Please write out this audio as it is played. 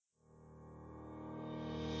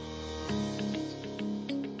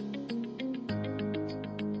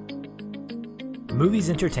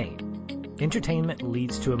Movies entertain. Entertainment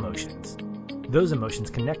leads to emotions. Those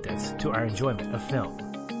emotions connect us to our enjoyment of film.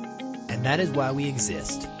 And that is why we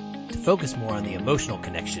exist, to focus more on the emotional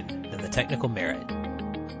connection than the technical merit.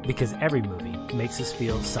 Because every movie makes us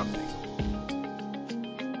feel something.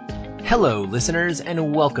 Hello, listeners,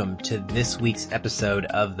 and welcome to this week's episode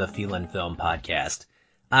of the Feelin' Film Podcast.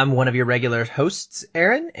 I'm one of your regular hosts,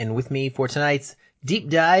 Aaron, and with me for tonight's deep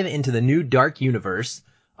dive into the new Dark Universe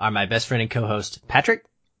are my best friend and co-host, Patrick.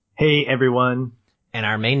 Hey, everyone. And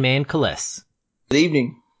our main man, Kales. Good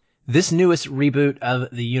evening. This newest reboot of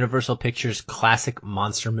the Universal Pictures classic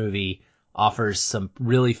monster movie offers some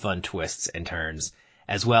really fun twists and turns,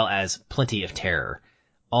 as well as plenty of terror,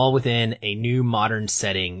 all within a new modern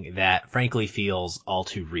setting that frankly feels all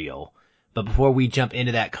too real. But before we jump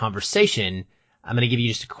into that conversation, I'm going to give you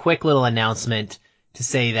just a quick little announcement to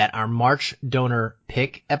say that our March donor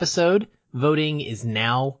pick episode voting is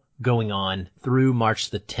now going on through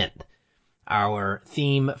March the 10th. Our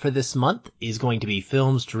theme for this month is going to be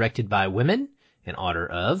films directed by women in honor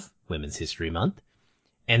of Women's History Month.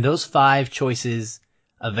 And those 5 choices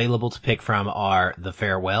available to pick from are The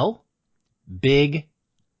Farewell, Big,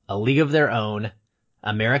 A League of Their Own,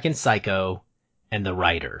 American Psycho, and The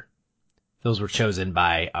Writer. Those were chosen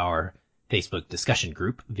by our Facebook discussion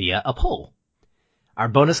group via a poll. Our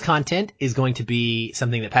bonus content is going to be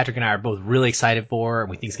something that Patrick and I are both really excited for, and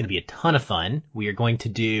we think is going to be a ton of fun. We are going to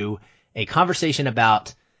do a conversation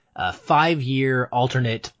about a 5-year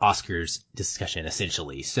alternate Oscars discussion,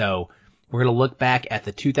 essentially. So we're going to look back at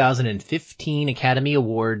the 2015 Academy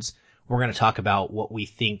Awards. We're going to talk about what we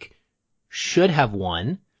think should have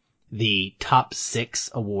won the top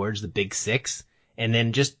 6 awards, the big 6, and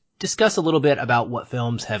then just discuss a little bit about what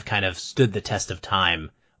films have kind of stood the test of time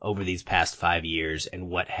over these past 5 years and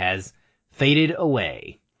what has faded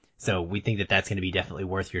away. So we think that that's going to be definitely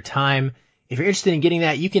worth your time. If you're interested in getting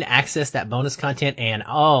that, you can access that bonus content and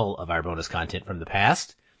all of our bonus content from the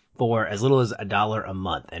past for as little as $1 a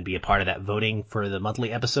month and be a part of that voting for the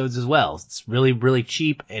monthly episodes as well. It's really, really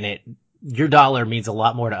cheap, and your dollar means a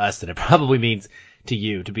lot more to us than it probably means to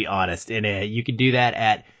you, to be honest. And you can do that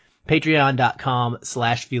at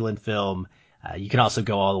patreon.com/feelinfilm. You can also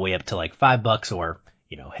go all the way up to like $5 or,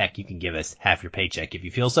 heck, you can give us half your paycheck if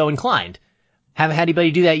you feel so inclined. Haven't had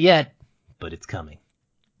anybody do that yet, but it's coming.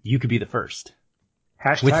 You could be the first.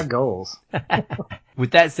 Hashtag goals.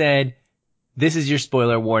 With that said, this is your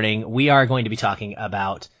spoiler warning. We are going to be talking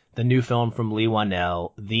about the new film from Leigh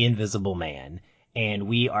Whannell, The Invisible Man, and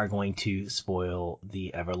we are going to spoil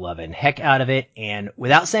the ever-loving heck out of it. And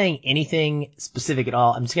without saying anything specific at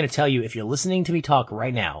all, I'm just going to tell you, if you're listening to me talk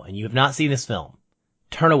right now and you have not seen this film,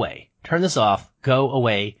 turn away. Turn this off. Go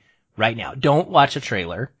away right now. Don't watch a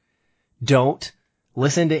trailer. Don't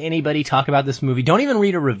listen to anybody talk about this movie. Don't even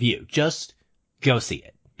read a review. Just go see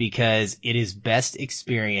it, because it is best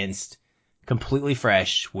experienced completely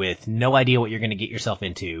fresh with no idea what you're going to get yourself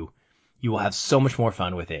into. You will have so much more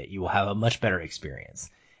fun with it. You will have a much better experience.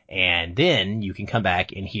 And then you can come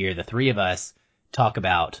back and hear the 3 of us talk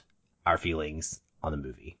about our feelings on the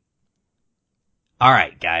movie. All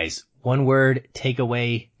right, guys. One word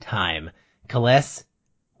takeaway time. Kales,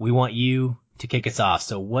 we want you to kick us off.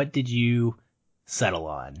 So what did you settle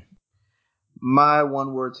on? My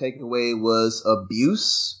one word takeaway was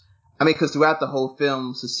abuse. Because throughout the whole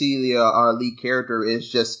film, Cecilia, our lead character, is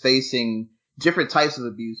just facing different types of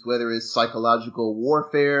abuse, whether it's psychological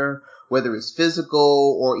warfare, whether it's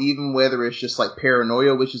physical, or even whether it's just like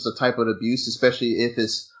paranoia, which is a type of abuse, especially if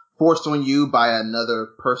it's forced on you by another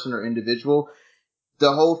person or individual.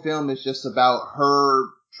 The whole film is just about her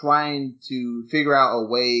trying to figure out a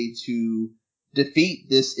way to defeat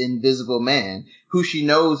this invisible man, who she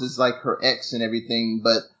knows is like her ex and everything,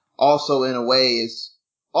 but also in a way is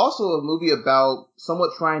also a movie about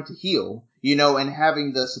somewhat trying to heal, and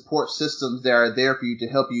having the support systems that are there for you to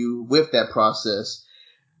help you with that process.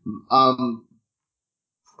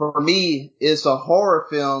 For me, it's a horror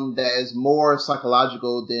film that is more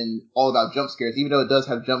psychological than all about jump scares, even though it does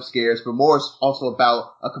have jump scares, but more is also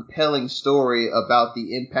about a compelling story about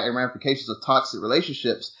the impact and ramifications of toxic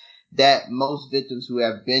relationships that most victims who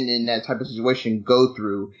have been in that type of situation go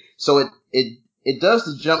through. So it does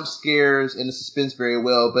the jump scares and the suspense very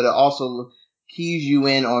well, but it also keys you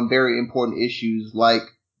in on very important issues like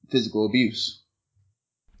physical abuse.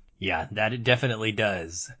 Yeah, that it definitely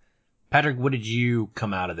does. Patrick, what did you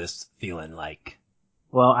come out of this feeling like?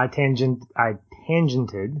 Well, I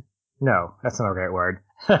tangented. No, that's not a right word.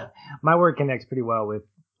 My word connects pretty well with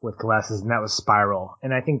Kales's, and that was Spiral.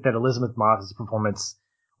 And I think that Elizabeth Moss's performance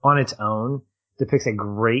on its own depicts a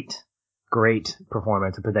great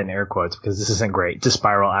performance. I put that in air quotes because this isn't great. Just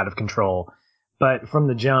Spiral, out of control. But from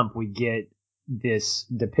the jump, we get this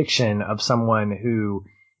depiction of someone who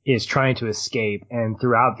is trying to escape. And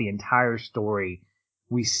throughout the entire story,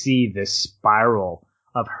 we see this spiral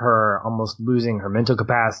of her almost losing her mental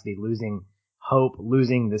capacity, losing hope,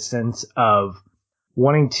 losing the sense of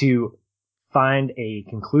wanting to find a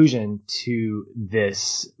conclusion to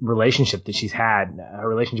this relationship that she's had. Her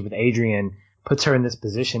relationship with Adrian puts her in this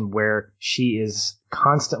position where she is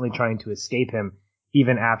constantly trying to escape him,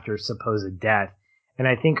 even after supposed death. And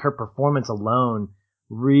I think her performance alone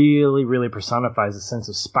really, really personifies a sense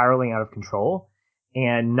of spiraling out of control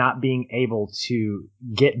and not being able to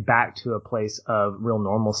get back to a place of real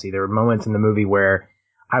normalcy. There were moments in the movie where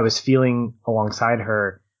I was feeling alongside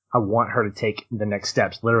her, I want her to take the next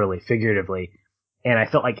steps, literally, figuratively. And I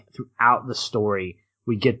felt like throughout the story,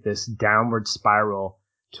 we get this downward spiral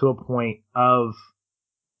to a point of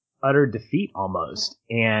utter defeat almost.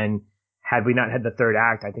 And had we not had the third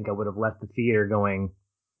act, I think I would have left the theater going,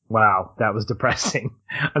 wow, that was depressing.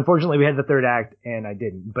 Unfortunately, we had the third act and I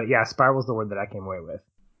didn't. But yeah, spiral's the word that I came away with.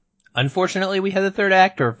 Unfortunately, we had the third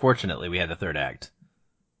act, or fortunately we had the third act?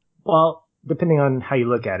 Well, depending on how you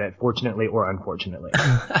look at it, fortunately or unfortunately.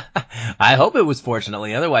 I hope it was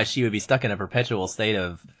fortunately. Otherwise, she would be stuck in a perpetual state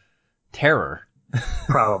of terror.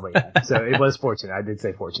 Probably. Yeah. So it was fortunate. I did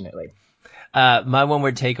say fortunately. My one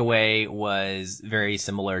word takeaway was very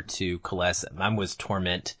similar to Colette's. Mine was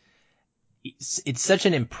torment. It's such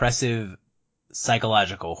an impressive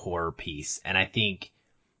psychological horror piece, and I think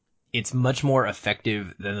it's much more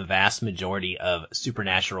effective than the vast majority of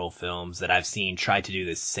supernatural films that I've seen try to do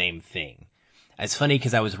this same thing. It's funny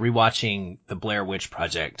because I was rewatching The Blair Witch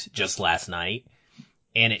Project just last night,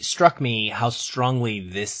 and it struck me how strongly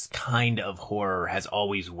this kind of horror has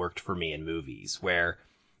always worked for me in movies, where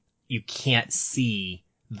you can't see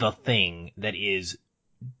the thing that is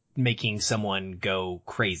making someone go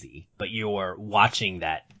crazy, but you're watching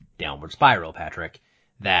that downward spiral, Patrick,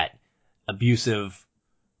 that abusive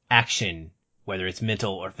action, whether it's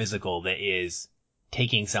mental or physical, that is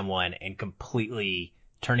taking someone and completely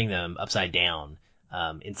turning them upside down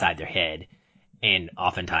inside their head, and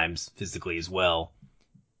oftentimes physically as well.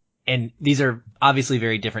 And these are obviously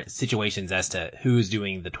very different situations as to who's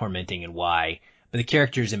doing the tormenting and why, but the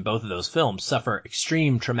characters in both of those films suffer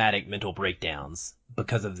extreme traumatic mental breakdowns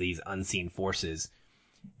because of these unseen forces.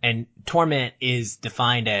 And torment is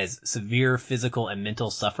defined as severe physical and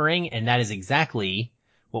mental suffering, and that is exactly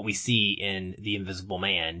what we see in The Invisible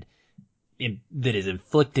Man, that is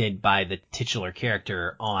inflicted by the titular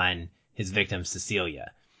character on his victim,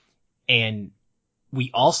 Cecilia. And we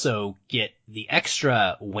also get the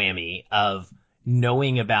extra whammy of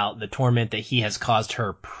knowing about the torment that he has caused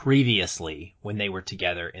her previously when they were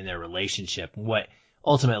together in their relationship, what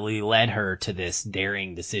ultimately led her to this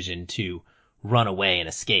daring decision to run away and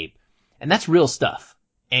escape. And that's real stuff.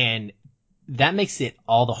 And that makes it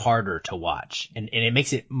all the harder to watch. And it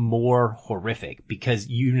makes it more horrific because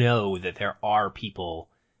you know that there are people,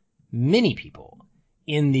 many people,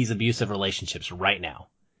 in these abusive relationships right now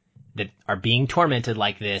that are being tormented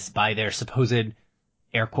like this by their supposed,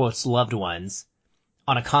 air quotes, loved ones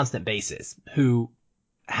on a constant basis, who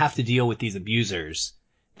have to deal with these abusers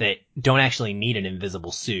that don't actually need an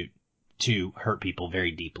invisible suit to hurt people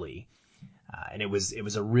very deeply. And it was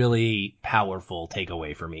a really powerful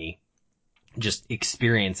takeaway for me, just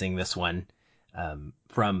experiencing this one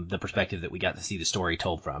from the perspective that we got to see the story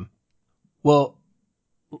told from. Well,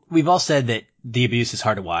 we've all said that the abuse is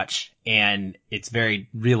hard to watch, and it's very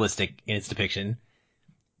realistic in its depiction.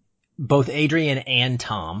 Both Adrian and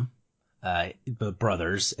Tom, the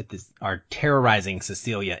brothers, are terrorizing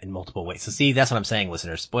Cecilia in multiple ways. So see, that's what I'm saying,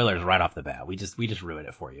 listeners. Spoilers right off the bat. We just ruined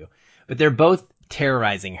it for you. But they're both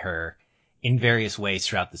terrorizing her in various ways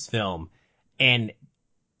throughout this film. And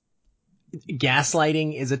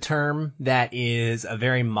gaslighting is a term that is a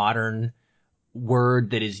very modern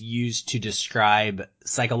word that is used to describe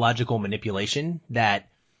psychological manipulation that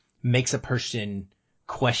makes a person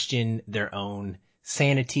question their own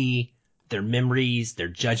sanity, their memories, their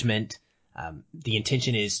judgment. The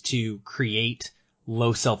intention is to create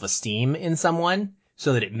low self-esteem in someone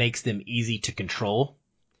so that it makes them easy to control.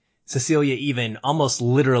 Cecilia even almost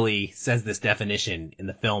literally says this definition in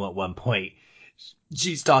the film at one point.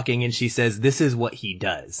 She's talking and she says, "This is what he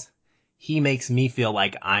does. He makes me feel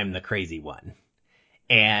like I'm the crazy one."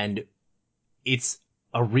 And it's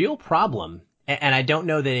a real problem. And I don't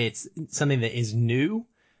know that it's something that is new,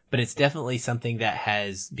 but it's definitely something that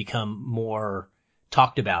has become more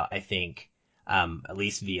talked about, I think, at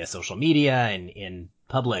least via social media and in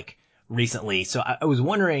public recently. So I was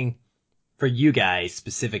wondering, for you guys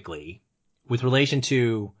specifically, with relation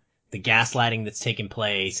to the gaslighting that's taken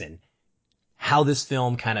place and how this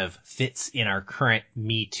film kind of fits in our current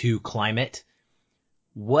Me Too climate.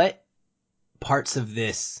 What parts of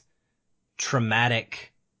this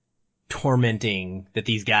traumatic tormenting that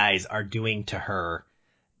these guys are doing to her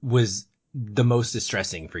was the most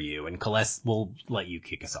distressing for you? And Celeste, we'll let you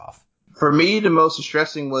kick us off. For me, the most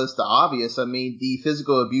distressing was the obvious. I mean, the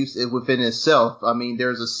physical abuse within itself. I mean,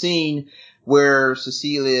 there's a scene where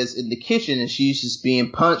Cecilia is in the kitchen and she's just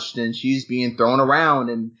being punched and she's being thrown around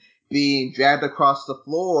and being dragged across the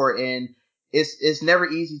floor. And it's never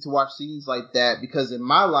easy to watch scenes like that, because in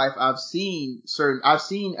my life, I've seen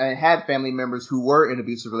and had family members who were in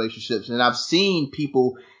abusive relationships, and I've seen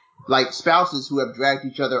people like spouses who have dragged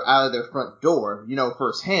each other out of their front door,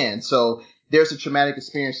 firsthand. So there's a traumatic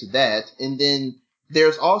experience to that. And then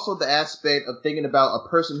there's also the aspect of thinking about a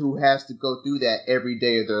person who has to go through that every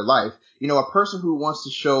day of their life. A person who wants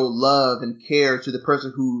to show love and care to the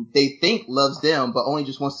person who they think loves them, but only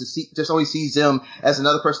only sees them as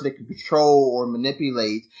another person they can control or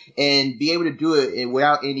manipulate, and be able to do it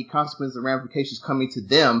without any consequences or ramifications coming to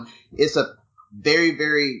them. It's a very,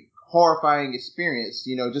 very horrifying experience.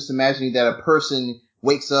 Just imagining that a person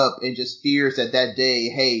wakes up and just fears that day,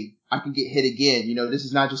 hey, I can get hit again. This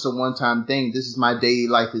is not just a one-time thing. This is my daily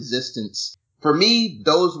life existence. For me,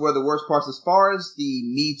 those were the worst parts. As far as the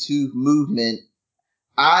Me Too movement,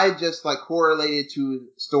 I just correlated to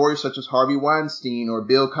stories such as Harvey Weinstein or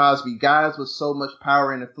Bill Cosby, guys with so much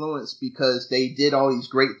power and influence because they did all these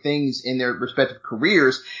great things in their respective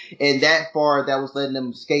careers. And that was letting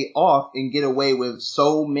them skate off and get away with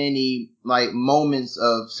so many moments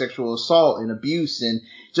of sexual assault and abuse and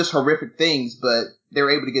just horrific things. But they're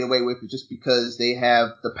able to get away with it just because they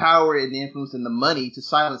have the power and the influence and the money to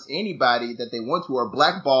silence anybody that they want to, or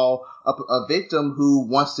blackball a victim who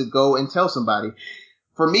wants to go and tell somebody.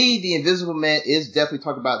 For me, The Invisible Man is definitely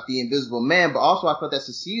talking about the invisible man, but also I felt that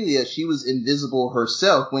Cecilia, she was invisible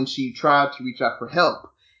herself when she tried to reach out for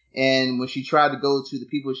help. And when she tried to go to the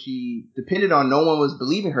people she depended on, no one was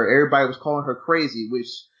believing her. Everybody was calling her crazy, which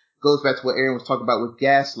goes back to what Aaron was talking about with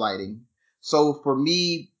gaslighting. So for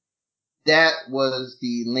me, that was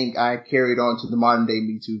the link I carried on to the modern day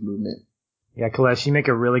Me Too movement. Yeah, Celeste, you make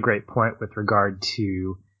a really great point with regard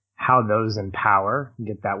to how those in power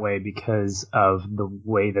get that way because of the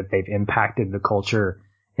way that they've impacted the culture,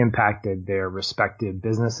 impacted their respective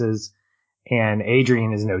businesses. And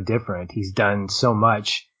Adrian is no different. He's done so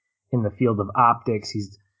much in the field of optics.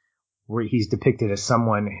 He's depicted as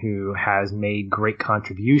someone who has made great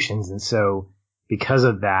contributions. And so because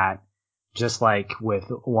of that, just like with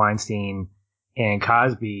Weinstein and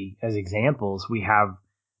Cosby as examples, we have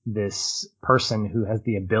this person who has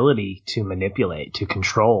the ability to manipulate, to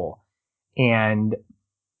control. And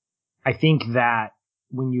I think that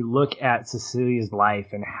when you look at Cecilia's life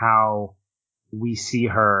and how we see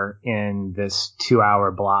her in this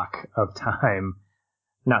 2-hour block of time,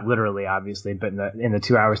 not literally, obviously, but in the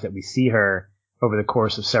 2 hours that we see her over the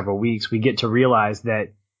course of several weeks, we get to realize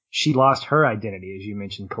that she lost her identity, as you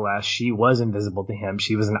mentioned, Celeste. She was invisible to him.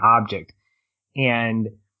 She was an object. And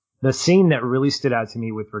the scene that really stood out to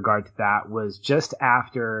me with regard to that was just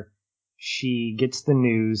after she gets the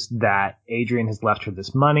news that Adrian has left her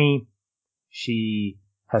this money. She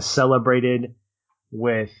has celebrated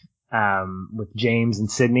with James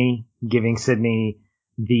and Sydney, giving Sydney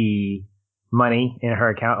the money in her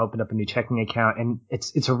account, opened up a new checking account. And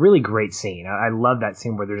it's a really great scene. I love that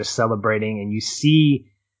scene where they're just celebrating and you see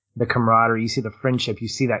the camaraderie, you see the friendship, you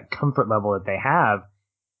see that comfort level that they have.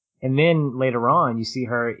 And then later on, you see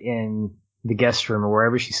her in the guest room or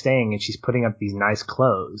wherever she's staying and she's putting up these nice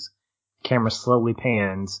clothes. Camera slowly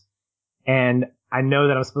pans. And I know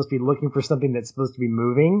that I'm supposed to be looking for something that's supposed to be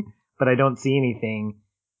moving, but I don't see anything.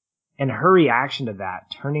 And her reaction to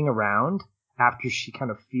that, turning around after she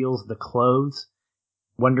kind of feels the clothes,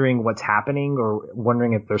 wondering what's happening or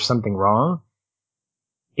wondering if there's something wrong.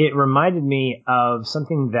 It reminded me of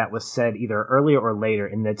something that was said either earlier or later,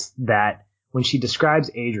 and that's that when she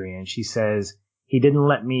describes Adrian, she says, he didn't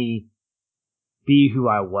let me be who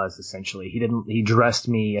I was, essentially. He dressed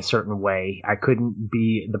me a certain way. I couldn't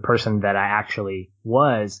be the person that I actually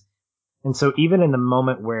was. And so even in the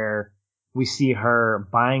moment where we see her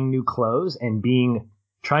buying new clothes and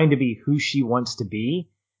trying to be who she wants to be,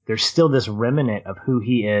 there's still this remnant of who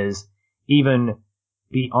he is, even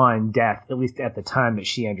beyond death, at least at the time that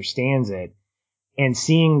she understands it. And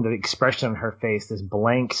seeing the expression on her face, this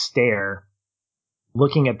blank stare,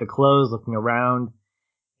 looking at the clothes, looking around,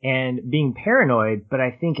 and being paranoid, but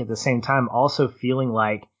I think at the same time also feeling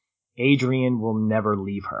like Adrian will never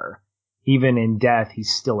leave her. Even in death,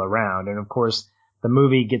 he's still around. And of course, the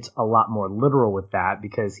movie gets a lot more literal with that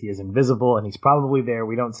because he is invisible and he's probably there.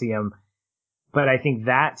 We don't see him But I think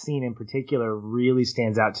that scene in particular really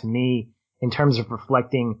stands out to me in terms of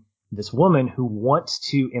reflecting this woman who wants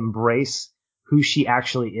to embrace who she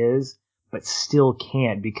actually is, but still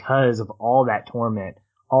can't because of all that torment,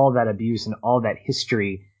 all that abuse, and all that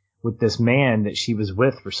history with this man that she was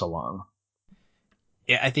with for so long.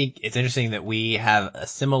 Yeah, I think it's interesting that we have a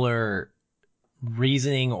similar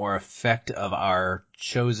reasoning or effect of our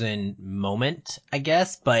chosen moment, I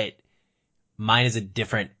guess, but mine is a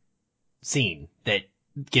different scene that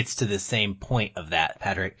gets to the same point of that,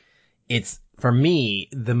 Patrick. It's, for me,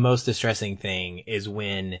 the most distressing thing is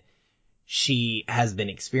when she has been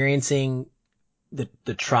experiencing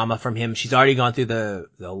the trauma from him. She's already gone through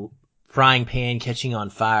the frying pan catching on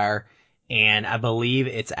fire, and I believe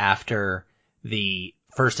it's after the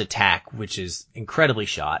first attack, which is incredibly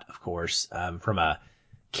shot, of course, from a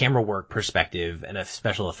camera work perspective and a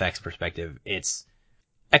special effects perspective. It's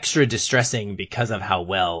extra distressing because of how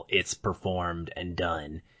well it's performed and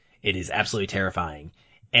done. It is absolutely terrifying.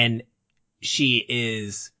 And she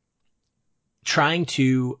is trying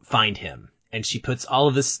to find him, and she puts all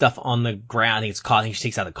of this stuff on the ground. I think she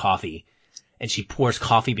takes out the coffee, and she pours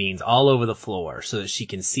coffee beans all over the floor so that she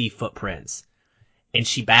can see footprints. And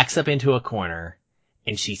she backs up into a corner,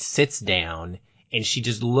 and she sits down, and she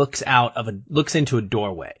just looks into a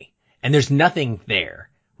doorway. And there's nothing there,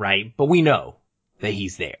 right? But we know that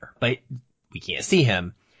he's there, but we can't see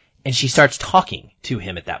him. And she starts talking to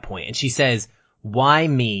him at that point, and she says, "Why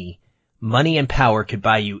me? Money and power could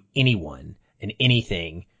buy you anyone and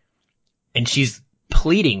anything." And she's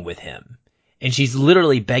pleading with him, and she's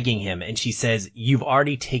literally begging him, and she says, "You've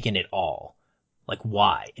already taken it all. Like,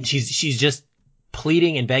 why?" And she's just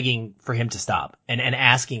pleading and begging for him to stop, and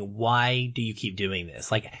asking, "Why do you keep doing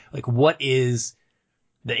this? Like what is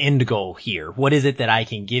the end goal here? What is it that I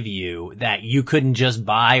can give you that you couldn't just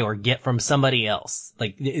buy or get from somebody else?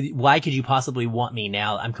 Like, why could you possibly want me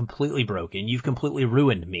now? I'm completely broken. You've completely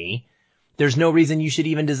ruined me. There's no reason you should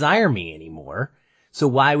even desire me anymore. So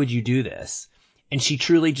why would you do this?" And she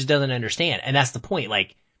truly just doesn't understand. And that's the point.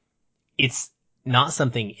 Like, it's not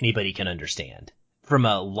something anybody can understand from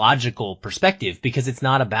a logical perspective, because it's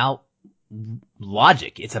not about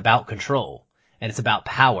logic. It's about control, and it's about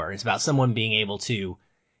power. It's about someone being able to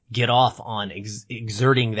get off on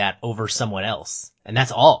exerting that over someone else. And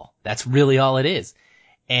that's all. That's really all it is.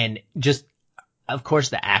 And just, of course,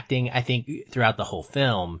 the acting, I think, throughout the whole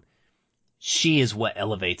film, she is what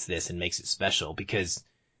elevates this and makes it special, because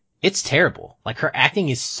it's terrible. Like, her acting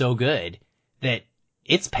is so good that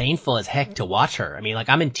it's painful as heck to watch her. I mean, like,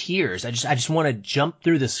 I'm in tears. I just want to jump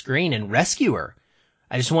through the screen and rescue her.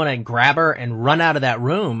 I just want to grab her and run out of that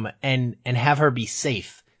room and have her be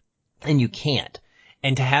safe. And you can't.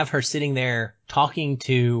 And to have her sitting there talking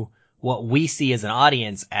to what we see as an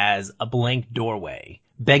audience as a blank doorway,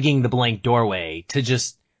 begging the blank doorway to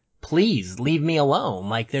just, please leave me alone.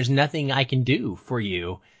 Like, there's nothing I can do for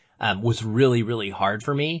you, was really, really hard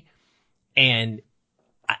for me. And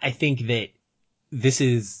I think that this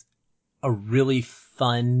is a really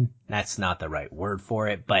fun, that's not the right word for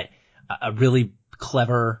it, but a really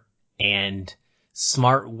clever and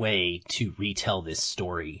smart way to retell this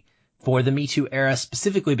story for the Me Too era,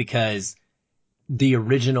 specifically because the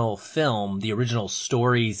original film, the original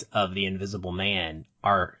stories of The Invisible Man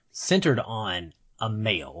are centered on a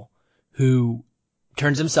male who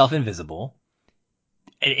turns himself invisible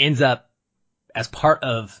and ends up, as part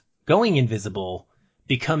of going invisible,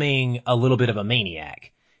 becoming a little bit of a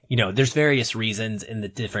maniac. You know, there's various reasons in the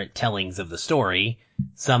different tellings of the story.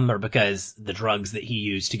 Some are because the drugs that he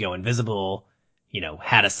used to go invisible, you know,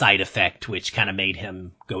 had a side effect which kind of made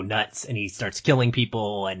him go nuts and he starts killing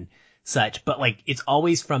people and such. But, like, it's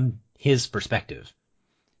always from his perspective.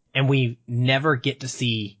 And we never get to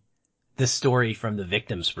see the story from the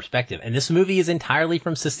victim's perspective. And this movie is entirely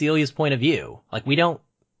from Cecilia's point of view. Like, we don't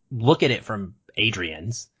look at it from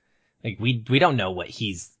Adrian's. Like, we don't know what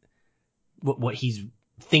he's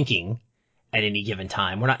thinking at any given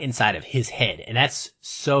time. We're not inside of his head. And that's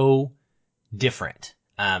so different.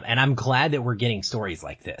 And I'm glad that we're getting stories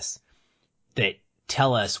like this that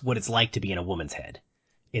tell us what it's like to be in a woman's head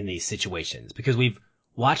in these situations, because we've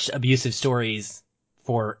watched abusive stories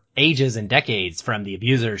for ages and decades from the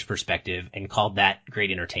abuser's perspective and called that great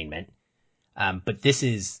entertainment. But this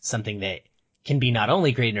is something that can be not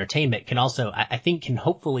only great entertainment, can also, I think, can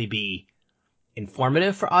hopefully be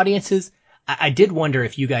informative for audiences. I did wonder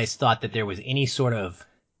if you guys thought that there was any sort of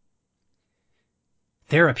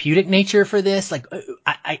therapeutic nature for this. Like,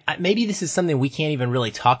 I maybe this is something we can't even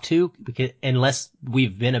really talk to unless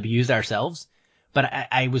we've been abused ourselves. But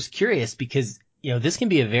I was curious because, you know, this can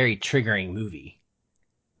be a very triggering movie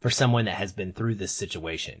for someone that has been through this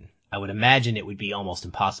situation. I would imagine it would be almost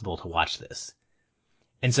impossible to watch this.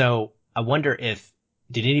 And so I wonder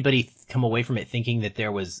did anybody come away from it thinking that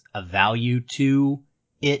there was a value to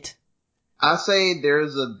it? I say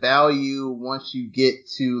there's a value once you get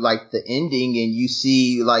to like the ending and you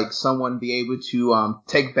see like someone be able to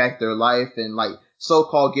take back their life and like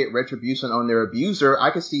so-called get retribution on their abuser.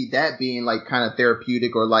 I could see that being like kind of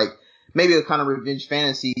therapeutic or like maybe a kind of revenge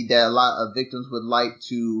fantasy that a lot of victims would like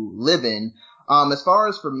to live in. As far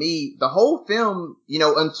as for me, the whole film,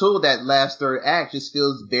 until that last third act just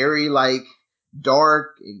feels very like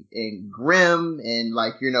dark and grim, and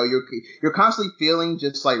like, you're constantly feeling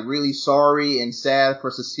just like really sorry and sad for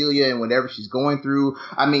Cecilia and whatever she's going through.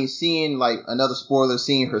 I mean, seeing like another spoiler,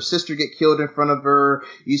 seeing her sister get killed in front of her.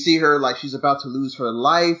 You see her like she's about to lose her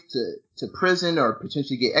life to prison or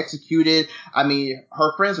potentially get executed. I mean,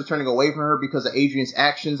 her friends are turning away from her because of Adrian's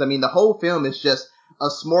actions. I mean, the whole film is just a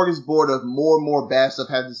smorgasbord of more and more bad stuff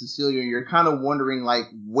happening to Cecilia, and you're kind of wondering, like,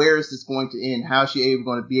 where is this going to end? How is she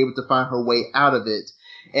going to be able to find her way out of it?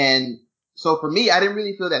 And so for me, I didn't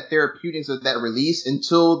really feel that therapeutics of that release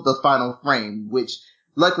until the final frame, which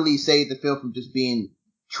luckily saved the film from just being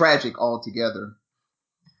tragic altogether.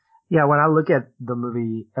 Yeah, when I look at the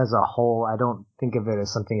movie as a whole, I don't think of it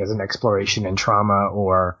as something as an exploration in trauma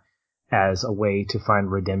or as a way to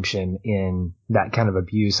find redemption in that kind of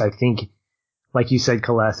abuse. I think, like you said,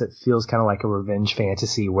 Celeste, it feels kind of like a revenge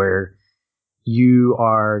fantasy where you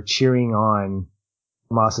are cheering on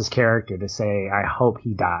Moss's character to say, I hope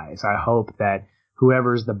he dies. I hope that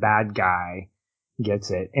whoever's the bad guy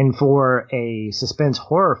gets it. And for a suspense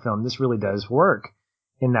horror film, this really does work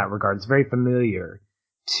in that regard. It's very familiar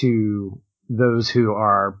to those who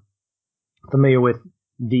are familiar with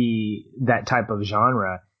that type of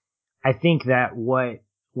genre. I think that what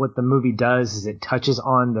the movie does is it touches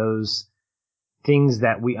on those things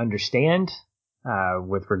that we understand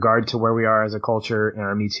with regard to where we are as a culture in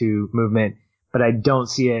our Me Too movement, but I don't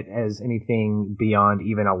see it as anything beyond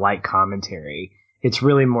even a light commentary. It's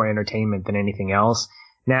really more entertainment than anything else.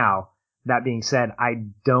 Now, that being said, I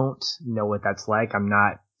don't know what that's like. I'm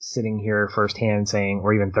not sitting here firsthand saying,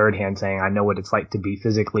 or even thirdhand saying, I know what it's like to be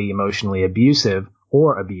physically, emotionally abusive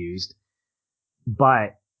or abused.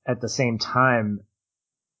 But at the same time,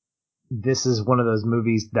 this is one of those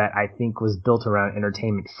movies that I think was built around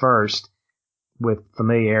entertainment first, with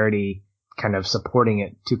familiarity kind of supporting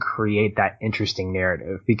it to create that interesting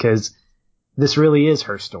narrative, because this really is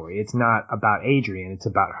her story. It's not about Adrian. It's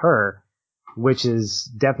about her, which is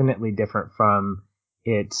definitely different from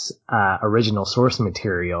its original source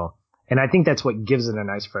material. And I think that's what gives it a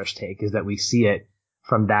nice fresh take, is that we see it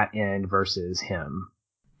from that end versus him.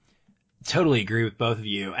 Totally agree with both of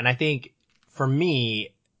you. And I think for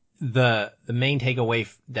me, the main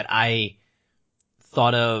takeaway that I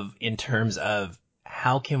thought of in terms of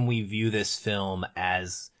how can we view this film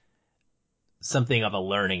as something of a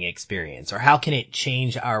learning experience, or how can it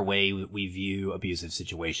change our way we view abusive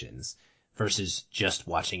situations versus just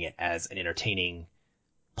watching it as an entertaining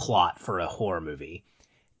plot for a horror movie.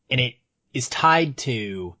 And it is tied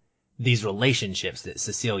to these relationships that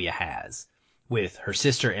Cecilia has with her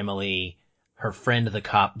sister Emily, her friend the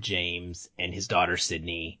cop James, and his daughter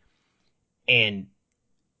Sydney. And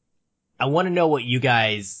I want to know what you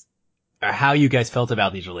guys, or how you guys felt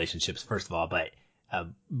about these relationships, first of all. But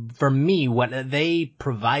for me, what they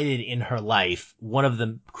provided in her life, one of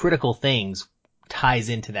the critical things ties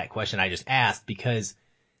into that question I just asked, because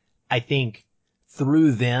I think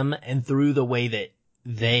through them and through the way that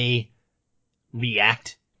they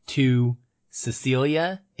react to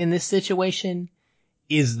Cecilia in this situation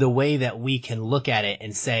is the way that we can look at it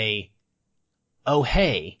and say, oh,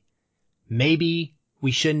 hey, maybe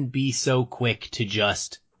we shouldn't be so quick to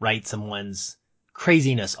just write someone's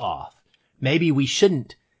craziness off. Maybe we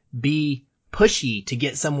shouldn't be pushy to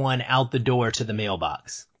get someone out the door to the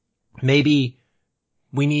mailbox. Maybe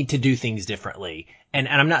we need to do things differently. And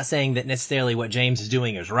I'm not saying that necessarily what James is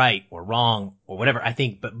doing is right or wrong or whatever. I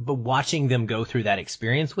think, but watching them go through that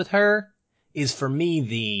experience with her is for me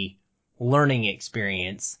the learning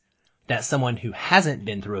experience that someone who hasn't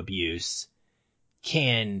been through abuse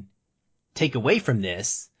can take away from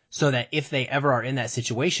this, so that if they ever are in that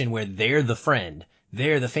situation where they're the friend,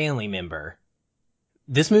 they're the family member,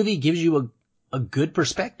 this movie gives you a good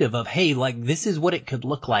perspective of, hey, like, this is what it could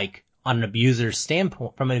look like on an abuser's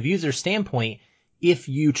standpoint, from an abuser's standpoint, if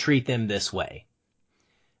you treat them this way.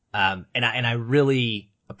 And I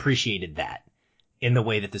really appreciated that in the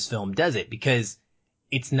way that this film does it, because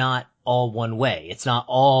it's not all one way. It's not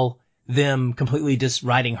all them completely just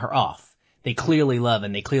writing her off. They clearly love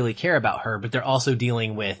and they clearly care about her, but they're also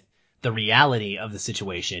dealing with the reality of the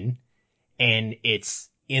situation. And it's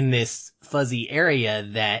in this fuzzy area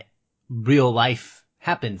that real life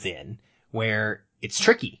happens in, where it's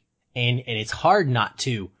tricky and it's hard not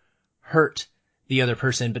to hurt the other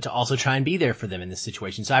person, but to also try and be there for them in this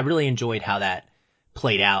situation. So I really enjoyed how that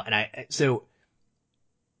played out. And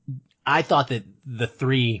I thought that the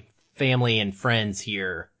three family and friends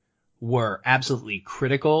here were absolutely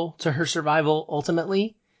critical to her survival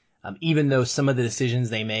ultimately. Even though some of the decisions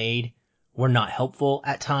they made were not helpful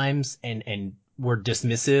at times and were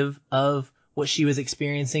dismissive of what she was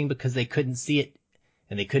experiencing because they couldn't see it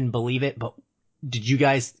and they couldn't believe it. But did you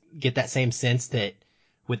guys get that same sense that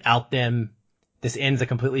without them, this ends a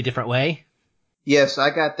completely different way? Yes, I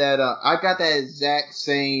got that. I got that exact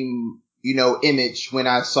same, image when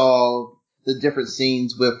I saw the different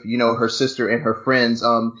scenes with, her sister and her friends.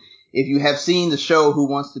 If you have seen the show Who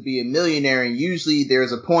Wants to Be a Millionaire, and usually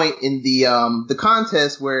there's a point in the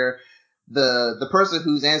contest where the person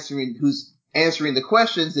who's answering the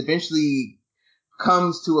questions eventually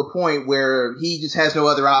comes to a point where he just has no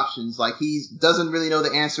other options. Like he doesn't really know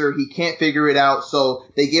the answer. He can't figure it out. So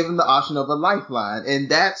they give him the option of a lifeline. And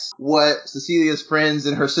that's what Cecilia's friends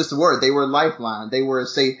and her sister were. They were lifeline. They were a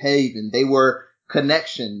safe haven. They were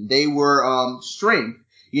connection. They were, strength.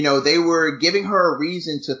 They were giving her a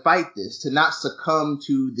reason to fight this, to not succumb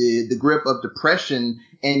to the grip of depression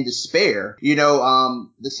and despair.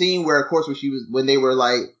 The scene where, of course, when they were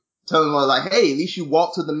like, telling her like, hey, at least you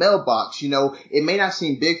walk to the mailbox. It may not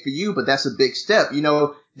seem big for you, but that's a big step.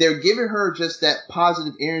 They're giving her just that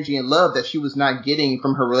positive energy and love that she was not getting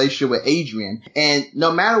from her relationship with Adrian. And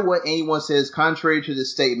no matter what anyone says, contrary to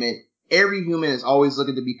this statement, every human is always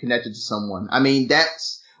looking to be connected to someone. I mean,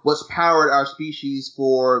 that's what's powered our species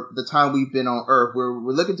for the time we've been on Earth. We're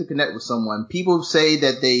looking to connect with someone. People say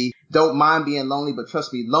that they don't mind being lonely, but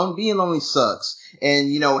trust me, being lonely sucks.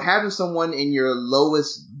 And, having someone in your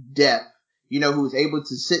lowest depth, who's able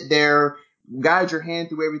to sit there, guide your hand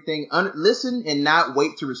through everything, listen and not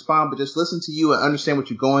wait to respond, but just listen to you and understand what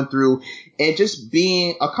you're going through, and just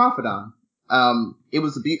being a confidant. It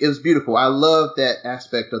was beautiful. I love that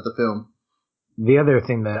aspect of the film. The other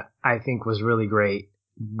thing that I think was really great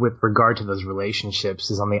with regard to those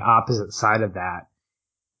relationships is on the opposite side of that,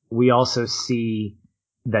 we also see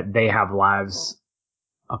that they have lives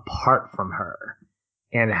apart from her,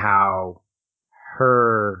 and how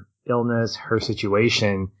her illness, her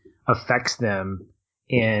situation affects them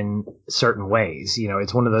in certain ways.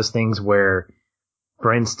 It's one of those things where,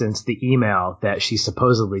 for instance, the email that she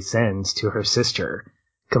supposedly sends to her sister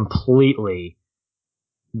completely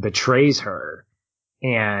betrays her.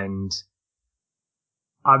 And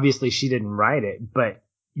obviously she didn't write it, but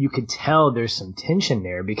you could tell there's some tension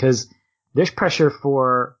there because there's pressure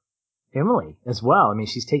for Emily as well. I mean,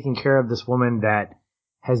 she's taking care of this woman that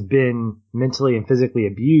has been mentally and physically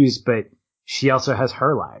abused, but she also has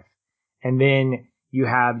her life. And then you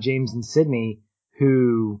have James and Sydney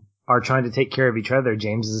who are trying to take care of each other.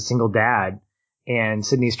 James is a single dad and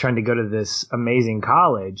Sydney's trying to go to this amazing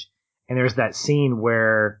college. And there's that scene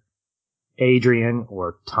where Adrian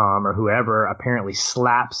or Tom or whoever apparently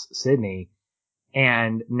slaps Sydney.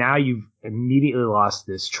 And now you've immediately lost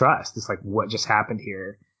this trust. It's like, what just happened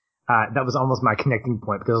here? That was almost my connecting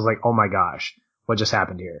point because I was like, oh my gosh, what just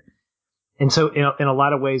happened here? And so in a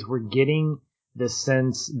lot of ways, we're getting the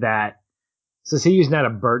sense that Cecilia's not a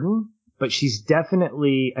burden, but she's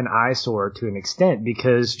definitely an eyesore to an extent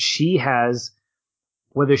because she has,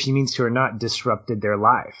 whether she means to or not, disrupted their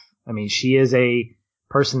life. I mean, she is a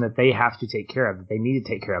person that they have to take care of, that they need to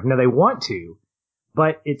take care of. Now, they want to,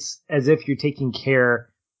 but it's as if you're taking care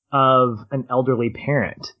of an elderly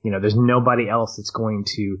parent. There's nobody else that's going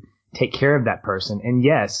to take care of that person. And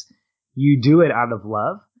yes, you do it out of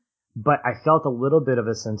love, but I felt a little bit of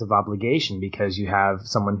a sense of obligation because you have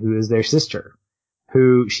someone who is their sister,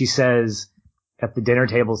 who she says at the dinner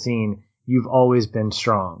table scene, you've always been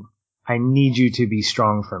strong. I need you to be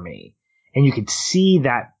strong for me. And you could see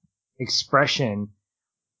that expression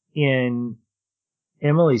in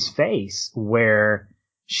Emily's face where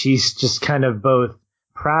she's just kind of both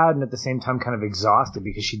proud and at the same time kind of exhausted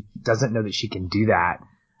because she doesn't know that she can do that.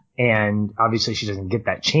 And obviously she doesn't get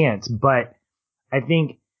that chance. But I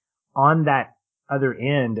think on that other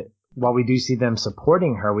end, while we do see them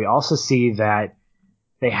supporting her, we also see that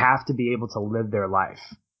they have to be able to live their life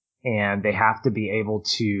and they have to be able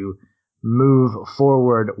to move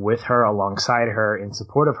forward with her, alongside her, in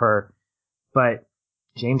support of her. But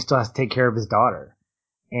James still has to take care of his daughter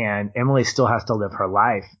and Emily still has to live her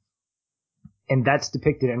life. And that's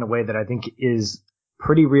depicted in a way that I think is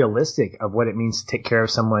pretty realistic of what it means to take care of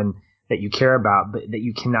someone that you care about, but that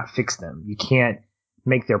you cannot fix them. You can't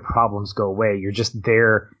make their problems go away. You're just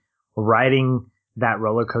there riding that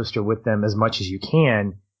roller coaster with them as much as you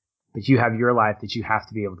can, but you have your life that you have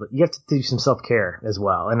to you have to do some self-care as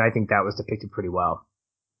well. And I think that was depicted pretty well.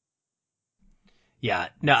 Yeah,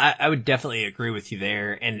 no, I would definitely agree with you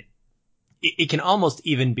there. And it can almost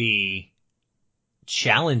even be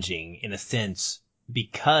challenging in a sense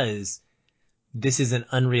because this is an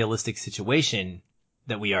unrealistic situation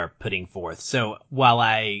that we are putting forth. So while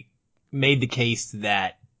I made the case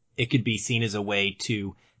that it could be seen as a way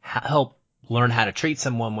to help learn how to treat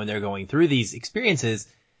someone when they're going through these experiences,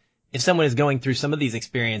 if someone is going through some of these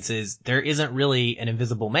experiences, there isn't really an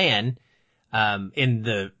invisible man in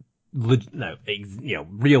the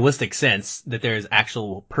realistic sense that there's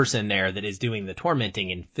actual person there that is doing the tormenting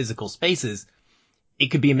in physical spaces. It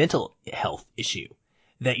could be a mental health issue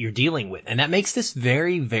that you're dealing with. And that makes this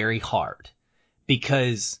very, very hard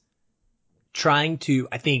because trying to,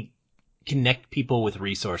 I think, connect people with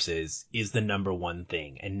resources is the number one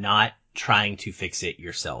thing and not trying to fix it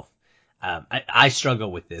yourself. I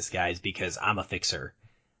struggle with this, guys, because I'm a fixer.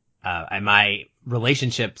 And my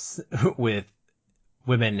relationships with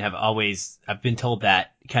women I've been told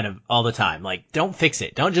that kind of all the time. Like, don't fix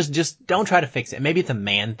it. Don't just don't try to fix it. Maybe it's a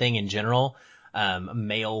man thing in general,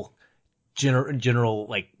 male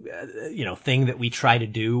general, thing that we try to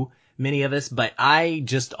do, many of us, but I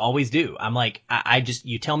just always do. I'm like,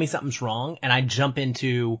 you tell me something's wrong and I jump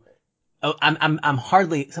into,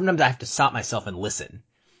 sometimes I have to stop myself and listen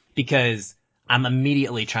because I'm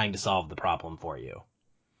immediately trying to solve the problem for you.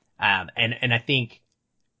 And I think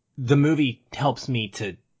the movie helps me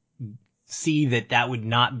to see that would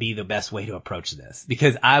not be the best way to approach this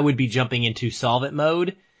because I would be jumping into solve it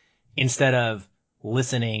mode instead of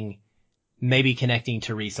listening, maybe connecting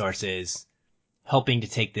to resources, helping to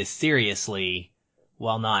take this seriously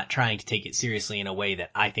while not trying to take it seriously in a way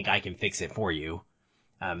that I think I can fix it for you.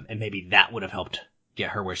 And maybe that would have helped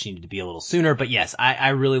get her where she needed to be a little sooner. But yes, I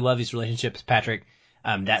really love these relationships, Patrick.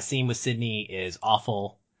 That scene with Sydney is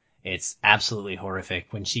awful. It's absolutely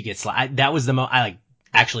horrific when she gets that was the moment I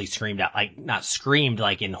actually screamed out, not screamed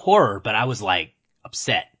like in horror, but I was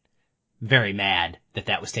upset, very mad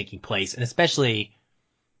that was taking place. And especially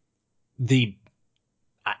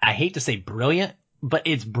I hate to say brilliant, but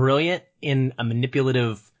it's brilliant in a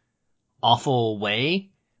manipulative, awful way.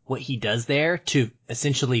 What he does there to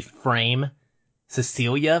essentially frame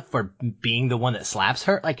Cecilia for being the one that slaps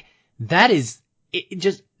her.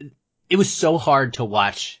 It was so hard to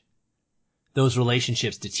watch those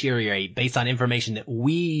relationships deteriorate based on information that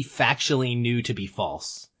we factually knew to be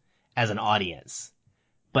false as an audience.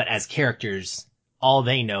 But as characters, all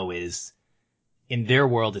they know is in their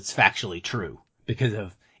world, it's factually true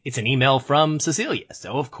because it's an email from Cecilia.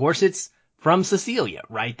 So of course it's from Cecilia,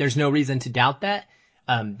 right? There's no reason to doubt that.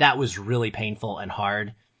 That was really painful and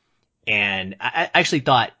hard. And I actually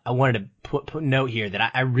thought I wanted to put a note here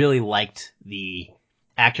that I really liked the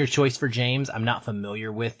actor choice for James. I'm not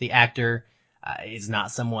familiar with the actor. He's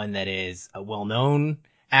not someone that is a well-known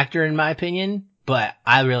actor in my opinion, but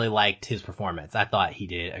I really liked his performance. I thought he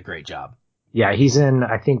did a great job. Yeah, he's in,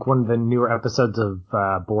 I think, one of the newer episodes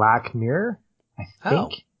of Black Mirror, I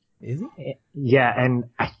think. Oh, is he? Yeah, and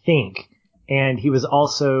and he was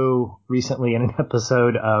also recently in an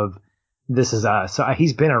episode of This Is Us. So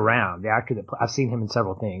he's been around. The actor I've seen him in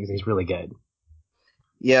several things. He's really good.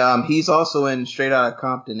 Yeah, he's also in Straight Outta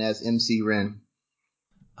Compton as MC Ren.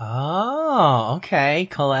 Oh, okay.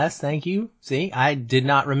 Coles, thank you. See, I did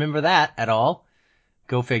not remember that at all.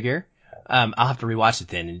 Go figure. I'll have to rewatch it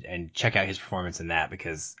then and check out his performance in that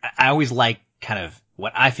because I always like kind of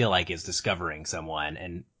what I feel like is discovering someone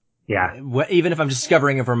and yeah, even if I'm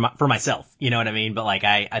discovering it for myself, you know what I mean? But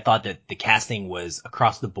I thought that the casting was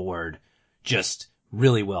across the board just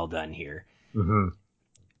really well done here. Mm-hmm.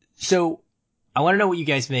 So I want to know what you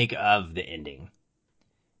guys make of the ending.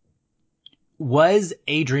 Was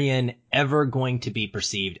Adrian ever going to be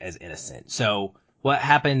perceived as innocent? So what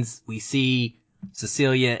happens? We see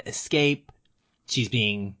Cecilia escape. She's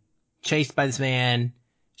being chased by this man.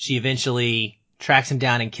 She eventually tracks him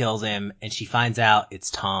down and kills him, and she finds out it's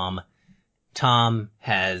Tom. Tom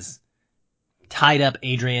has tied up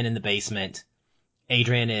Adrian in the basement.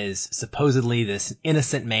 Adrian is supposedly this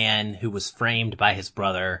innocent man who was framed by his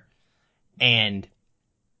brother, and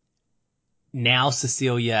now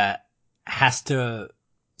Cecilia has to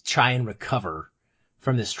try and recover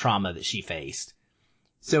from this trauma that she faced.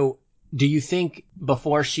 So do you think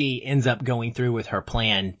before she ends up going through with her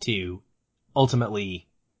plan to ultimately,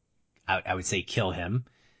 I would say, kill him,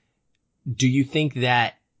 do you think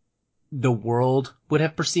that the world would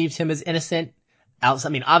have perceived him as innocent? I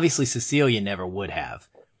mean, obviously Cecilia never would have,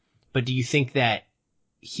 but do you think that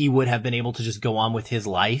he would have been able to just go on with his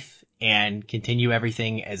life and continue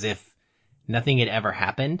everything as if nothing had ever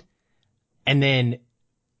happened? And then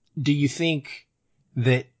do you think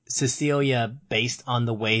that Cecilia, based on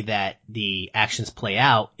the way that the actions play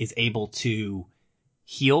out, is able to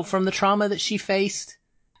heal from the trauma that she faced?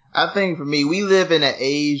 I think for me, we live in an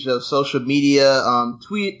age of social media,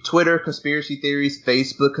 Twitter conspiracy theories,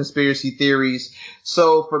 Facebook conspiracy theories.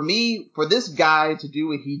 So for me, for this guy to do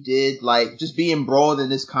what he did, like just be embroiled in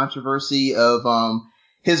this controversy of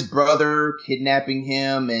his brother kidnapping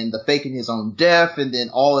him and the faking his own death, and then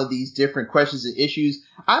all of these different questions and issues,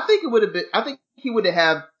 I think he would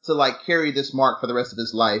have to like carry this mark for the rest of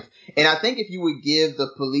his life. And I think if you would give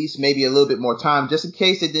the police maybe a little bit more time, just in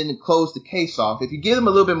case they didn't close the case off, if you give them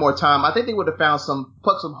a little bit more time, I think they would have plugged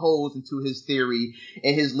some holes into his theory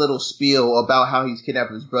and his little spiel about how he's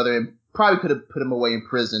kidnapped his brother, and probably could have put him away in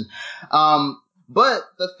prison. But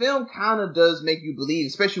the film kind of does make you believe,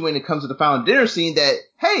 especially when it comes to the final dinner scene, that,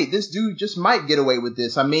 hey, this dude just might get away with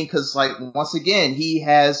this. I mean, cause like, once again,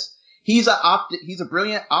 he's a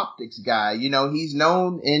brilliant optics guy. You know, he's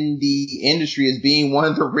known in the industry as being one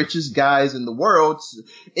of the richest guys in the world.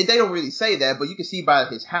 They don't really say that, but you can see by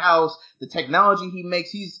his house, the technology he makes,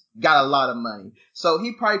 he's got a lot of money. So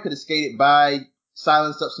he probably could have skated by,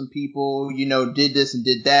 silenced up some people, you know, did this and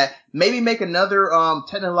did that, maybe make another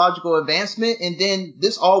technological advancement, and then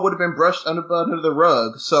this all would have been brushed under the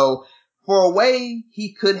rug. So for a way,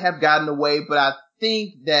 he could have gotten away, but I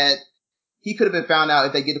think that he could have been found out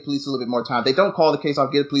if they give the police a little bit more time. They don't call the case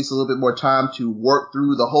off, give the police a little bit more time to work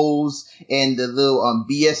through the holes and the little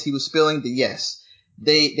BS he was spilling. Then yes,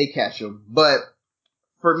 they catch him. But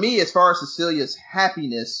for me, as far as Cecilia's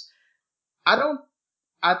happiness,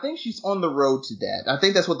 I think she's on the road to that. I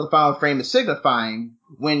think that's what the final frame is signifying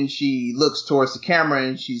when she looks towards the camera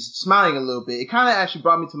and she's smiling a little bit. It kind of actually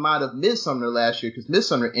brought me to mind of Midsommar last year, because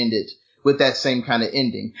Midsommar ended with that same kind of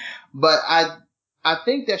ending. But I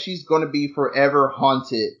think that she's going to be forever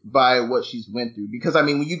haunted by what she's went through. Because, I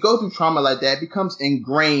mean, when you go through trauma like that, it becomes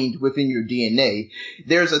ingrained within your DNA.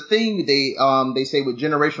 There's a thing they say with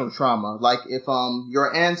generational trauma. Like if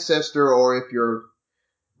your ancestor or if your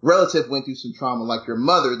relative went through some trauma like your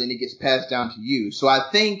mother, then it gets passed down to you. So I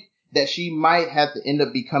think that she might have to end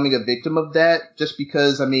up becoming a victim of that, just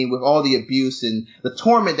because, I mean, with all the abuse and the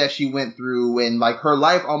torment that she went through and like her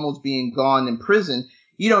life almost being gone in prison,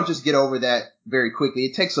 you don't just get over that very quickly.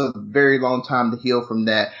 It takes a very long time to heal from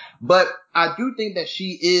that. But I do think that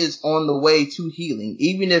she is on the way to healing,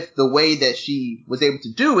 even if the way that she was able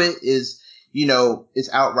to do it is, you know,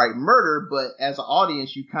 it's outright murder. But as an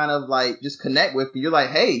audience, you kind of like just connect with, you're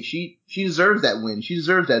like, hey, she deserves that win. She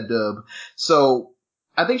deserves that dub. So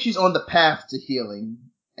I think she's on the path to healing,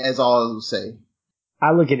 as all I would say.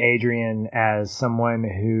 I look at Adrian as someone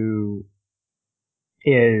who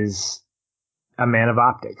is a man of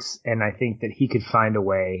optics, and I think that he could find a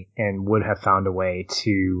way and would have found a way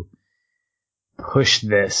to push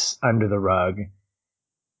this under the rug.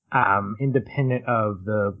 Independent of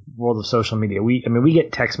the world of social media. We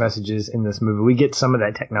get text messages in this movie. We get some of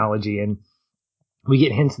that technology, and we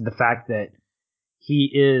get hints of the fact that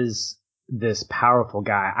he is this powerful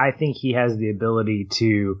guy. I think he has the ability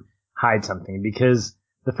to hide something, because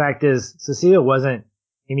the fact is, Cecilia wasn't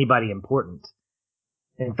anybody important.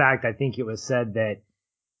 In fact, I think it was said that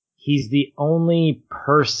she's the only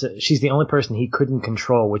person he couldn't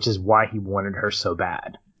control, which is why he wanted her so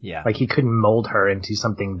bad. Yeah. Like he couldn't mold her into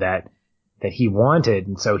something that he wanted,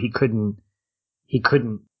 and so he couldn't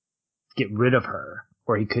get rid of her,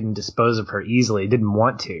 or he couldn't dispose of her easily. He didn't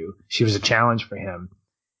want to. She was a challenge for him.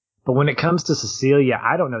 But when it comes to Cecilia,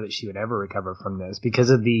 I don't know that she would ever recover from this,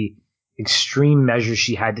 because of the extreme measures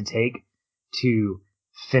she had to take to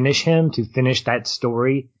finish him, to finish that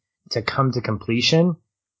story, to come to completion.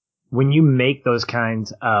 When you make those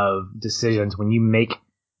kinds of decisions, when you make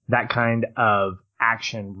that kind of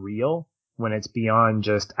action real, when it's beyond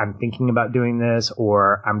just I'm thinking about doing this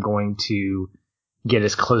or I'm going to get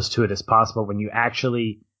as close to it as possible, when you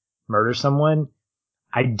actually murder someone,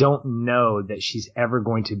 I don't know that she's ever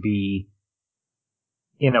going to be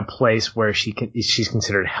in a place where she's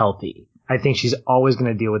considered healthy. I think she's always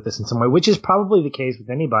going to deal with this in some way, which is probably the case with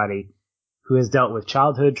anybody who has dealt with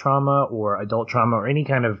childhood trauma or adult trauma or any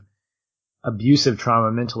kind of abusive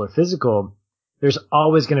trauma, mental or physical. There's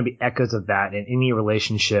always going to be echoes of that in any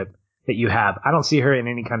relationship that you have. I don't see her in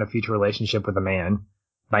any kind of future relationship with a man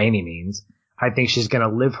by any means. I think she's going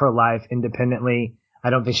to live her life independently. I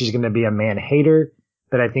don't think she's going to be a man hater,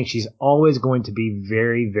 but I think she's always going to be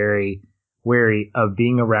very, very wary of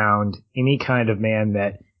being around any kind of man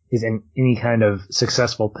that is in any kind of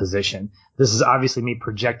successful position. This is obviously me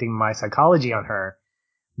projecting my psychology on her,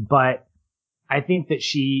 but I think that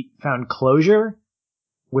she found closure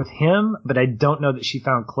with him, but I don't know that she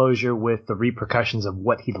found closure with the repercussions of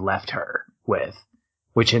what he left her with,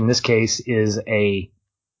 which in this case is a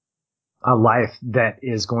life that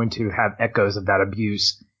is going to have echoes of that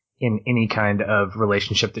abuse in any kind of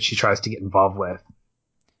relationship that she tries to get involved with.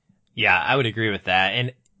 Yeah, I would agree with that.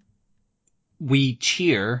 And we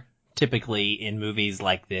cheer typically in movies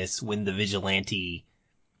like this when the vigilante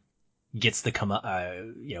gets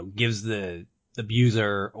gives the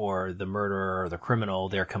abuser or the murderer or the criminal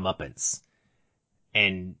their comeuppance.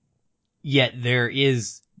 And yet there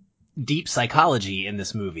is deep psychology in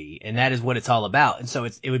this movie, and that is what it's all about. And so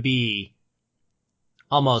it would be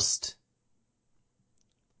almost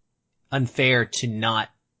unfair to not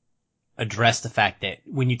address the fact that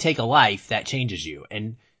when you take a life, that changes you.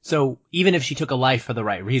 And so even if she took a life for the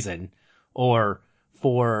right reason, or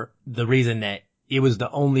for the reason that it was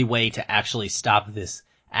the only way to actually stop this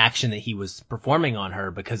action that he was performing on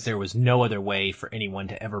her because there was no other way for anyone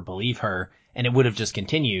to ever believe her and it would have just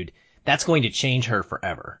continued, that's going to change her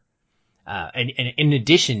forever. And in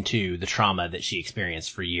addition to the trauma that she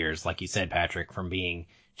experienced for years, like you said, Patrick, from being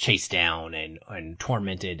chased down and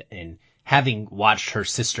tormented and having watched her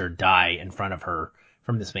sister die in front of her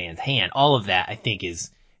from this man's hand, all of that I think is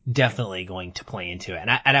definitely going to play into it.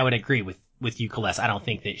 And I would agree with you, Celeste. I don't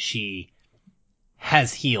think that she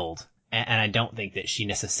has healed, and I don't think that she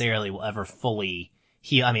necessarily will ever fully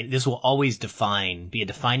heal. I mean, this will always be a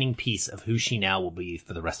defining piece of who she now will be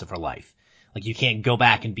for the rest of her life. Like, you can't go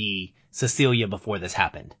back and be Cecilia before this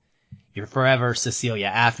happened. You're forever Cecilia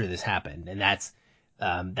after this happened. And that's,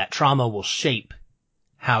 that trauma will shape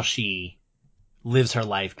how she lives her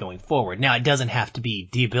life going forward. Now, it doesn't have to be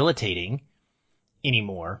debilitating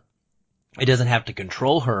anymore. It doesn't have to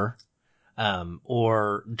control her,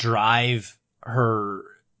 or drive her,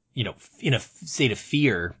 in a state of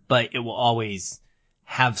fear, but it will always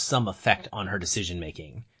have some effect on her decision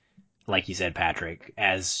making. Like you said, Patrick,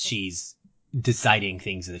 as she's deciding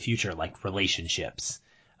things in the future, like relationships,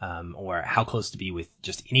 or how close to be with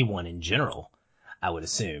just anyone in general, I would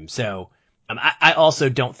assume. So, I also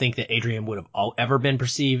don't think that Adrian would have ever been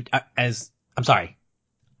perceived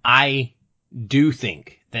I do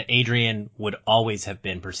think that Adrian would always have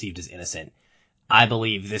been perceived as innocent. I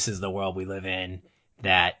believe this is the world we live in,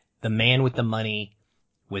 that the man with the money,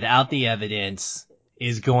 without the evidence,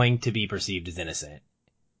 is going to be perceived as innocent.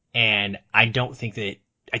 And I think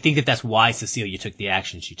that that's why Cecilia took the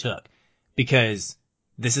action she took. Because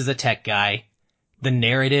this is a tech guy. The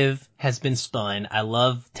narrative has been spun. I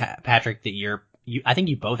love, Patrick, that I think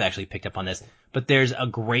you both actually picked up on this, but there's a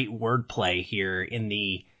great wordplay here in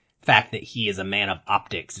the fact that he is a man of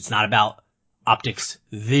optics. It's not about optics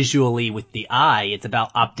visually with the eye. It's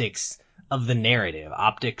about optics of the narrative,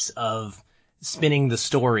 optics of spinning the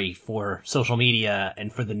story for social media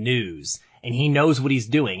and for the news. And he knows what he's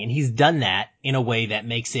doing. And he's done that in a way that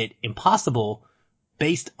makes it impossible,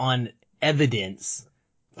 based on evidence,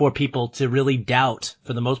 for people to really doubt,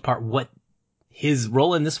 for the most part, what his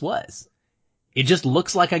role in this was. It just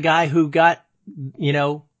looks like a guy who got,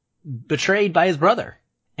 betrayed by his brother.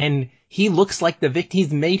 And he looks like the victim.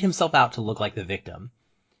 He's made himself out to look like the victim.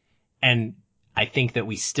 And I think that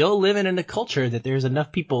we still live in a culture that there's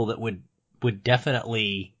enough people that would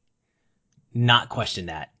definitely not question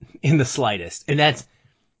that in the slightest. And that's,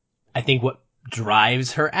 I think, what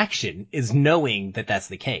drives her action, is knowing that that's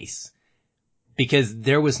the case. Because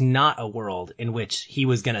there was not a world in which he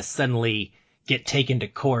was going to suddenly get taken to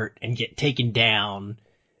court and get taken down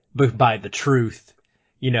by the truth.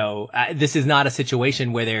 This is not a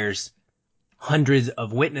situation where there's hundreds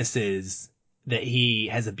of witnesses that he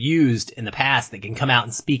has abused in the past that can come out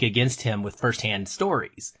and speak against him with firsthand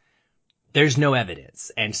stories. There's no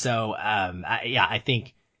evidence. And so, I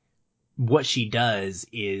think what she does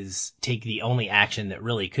is take the only action that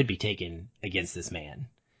really could be taken against this man.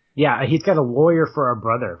 Yeah, he's got a lawyer for a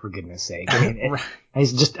brother, for goodness sake. I mean,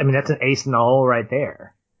 that's an ace in the hole right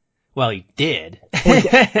there. Well, he did.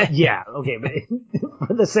 Yeah, okay, but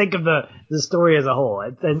for the sake of the story as a whole,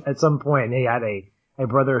 at some point he had a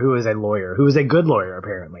brother who was a lawyer, who was a good lawyer,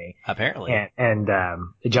 apparently. And a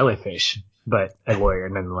jellyfish, but a lawyer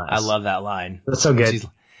nonetheless. I love that line. That's so good.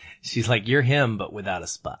 She's like, "You're him, but without a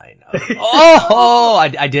spine."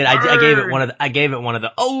 I did. I gave it one of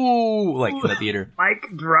the like in the theater.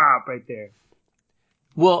 Mic drop right there.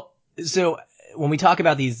 Well, so when we talk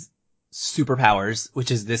about these superpowers,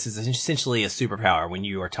 this is essentially a superpower when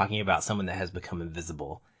you are talking about someone that has become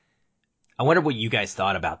invisible. I wonder what you guys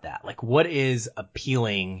thought about that. Like, what is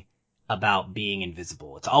appealing about being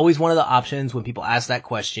invisible. It's always one of the options when people ask that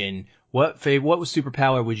question. What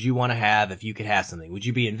superpower would you want to have if you could have something? Would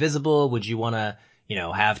you be invisible? Would you want to,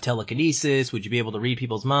 have telekinesis? Would you be able to read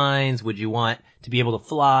people's minds? Would you want to be able to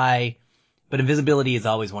fly? But invisibility is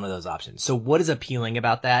always one of those options. So what is appealing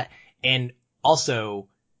about that? And also,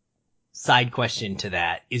 side question to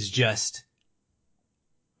that is just,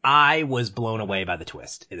 I was blown away by the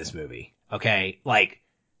twist in this movie. Okay. Like,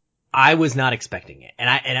 I was not expecting it. And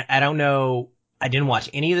I don't know. I didn't watch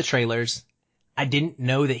any of the trailers. I didn't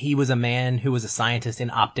know that he was a man who was a scientist in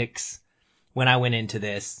optics when I went into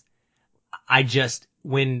this.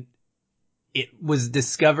 When it was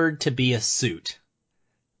discovered to be a suit,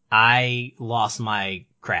 I lost my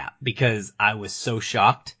crap because I was so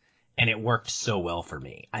shocked and it worked so well for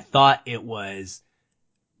me. I thought it was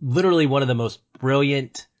literally one of the most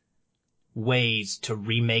brilliant ways to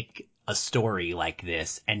remake a story like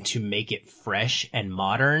this and to make it fresh and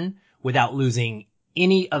modern without losing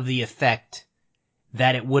any of the effect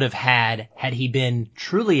that it would have had he been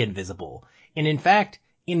truly invisible. And in fact,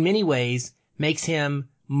 in many ways, makes him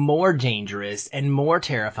more dangerous and more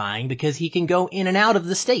terrifying because he can go in and out of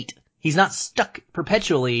the state. He's not stuck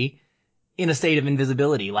perpetually in a state of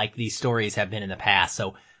invisibility like these stories have been in the past.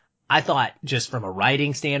 So I thought, just from a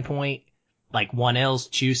writing standpoint, like Whannell's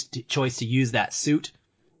choice to use that suit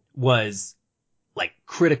was like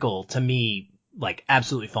critical to me, like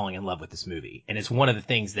absolutely falling in love with this movie. And it's one of the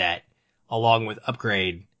things that, along with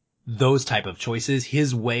Upgrade, those type of choices,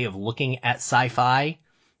 his way of looking at sci-fi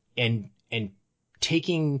and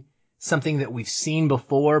taking something that we've seen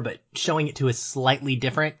before, but showing it to us slightly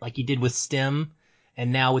different, like he did with STEM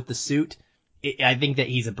and now with the suit. I think that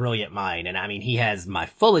he's a brilliant mind. And I mean, he has my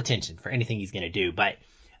full attention for anything he's going to do. But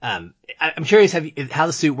I'm curious how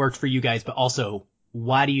the suit worked for you guys, but also,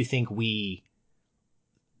 why do you think we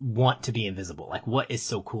want to be invisible? Like, what is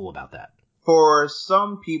so cool about that? For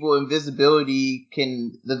some people, the visibility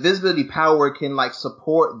power can like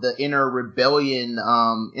support the inner rebellion,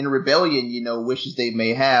 wishes they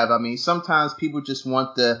may have. I mean, sometimes people just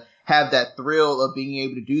want to have that thrill of being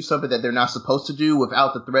able to do something that they're not supposed to do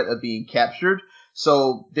without the threat of being captured.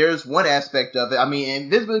 So there's one aspect of it. I mean,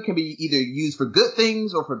 invisibility can be either used for good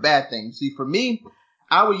things or for bad things. See, for me,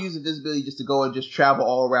 I would use invisibility just to go and just travel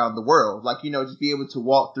all around the world. Like, just be able to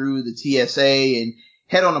walk through the TSA and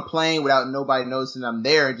head on a plane without nobody noticing I'm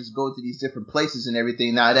there and just go to these different places and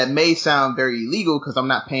everything. Now, that may sound very illegal because I'm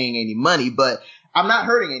not paying any money, but I'm not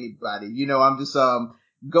hurting anybody. I'm just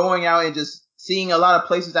going out and just seeing a lot of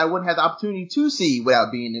places I wouldn't have the opportunity to see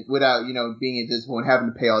without being invisible and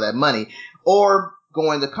having to pay all that money. Or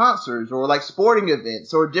going to concerts or like sporting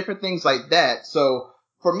events or different things like that. So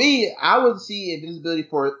for me, I would see invisibility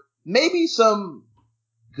for maybe some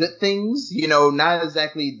good things, not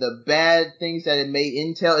exactly the bad things that it may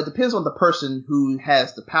entail. It depends on the person who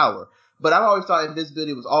has the power. But I've always thought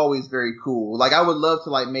invisibility was always very cool. Like, I would love to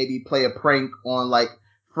like maybe play a prank on like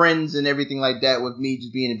friends and everything like that with me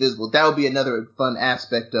just being invisible. That would be another fun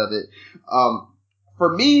aspect of it.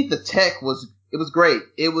 For me, the tech was great.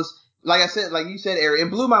 It was, like I said, like you said, Eric, it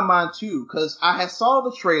blew my mind too, because I had saw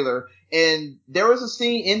the trailer and there was a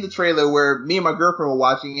scene in the trailer where me and my girlfriend were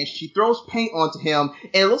watching and she throws paint onto him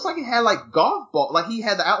and it looks like it had like golf ball, like he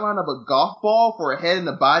had the outline of a golf ball for a head and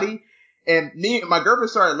a body. And my girlfriend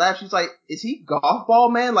started laughing. She's like, is he golf ball,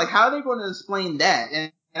 man? Like, how are they going to explain that?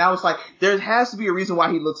 And I was like, there has to be a reason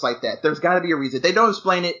why he looks like that. There's got to be a reason. If they don't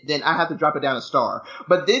explain it, then I have to drop it down a star.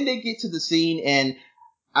 But then they get to the scene and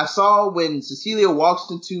I saw when Cecilia walks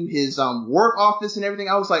into his work office and everything,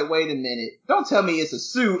 I was like, wait a minute, don't tell me it's a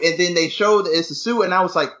suit. And then they showed that it's a suit and I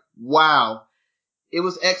was like, wow. It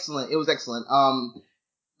was excellent. It was excellent.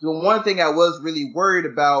 The one thing I was really worried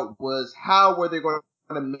about was how were they going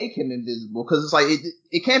to make him invisible? Because it's like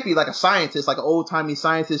it can't be like a scientist, like an old-timey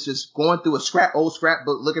scientist just going through old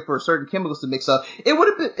scrapbook looking for certain chemicals to mix up. It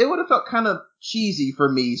would have felt kind of cheesy for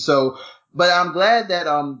me. So, but I'm glad that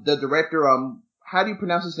the director how do you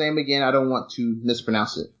pronounce his name again? I don't want to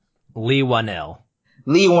mispronounce it. Leigh Whannell.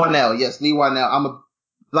 Leigh Whannell. Yes, Leigh Whannell.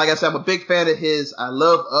 Like I said, I'm a big fan of his. I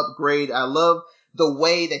love Upgrade. I love the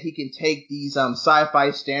way that he can take these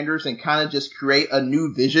sci-fi standards and kind of just create a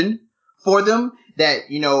new vision for them that,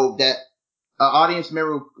 that an audience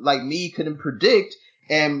member like me couldn't predict.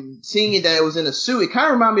 And seeing it that it was in a suit, it kind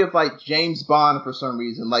of reminded me of like James Bond for some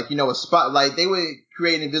reason. Like, a spot, like they would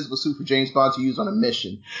create an invisible suit for James Bond to use on a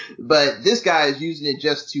mission. But this guy is using it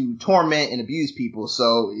just to torment and abuse people.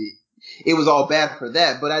 So it was all bad for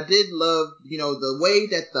that. But I did love, the way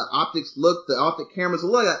that the optics looked, the optic cameras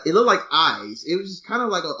looked like eyes. It was just kind of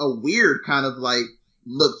like a weird kind of like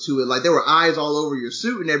look to it. Like there were eyes all over your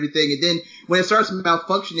suit and everything. And then when it starts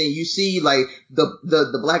malfunctioning, you see like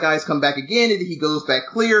the black eyes come back again and he goes back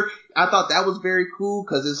clear. I thought that was very cool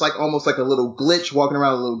because it's like almost like a little glitch, walking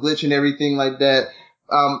around a little glitch and everything like that.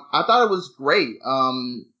 I thought it was great.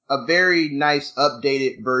 A very nice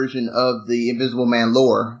updated version of the Invisible Man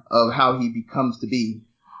lore of how he becomes to be.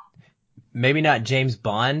 Maybe not James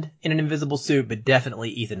Bond in an invisible suit, but definitely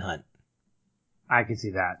Ethan Hunt. I can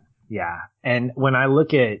see that. Yeah. And when I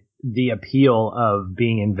look at the appeal of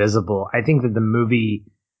being invisible, I think that the movie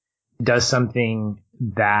does something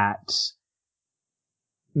that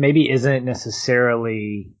maybe isn't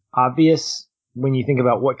necessarily obvious when you think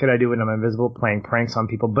about what could I do when I'm invisible, playing pranks on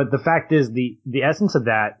people. But the fact is, the essence of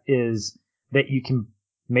that is that you can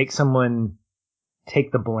make someone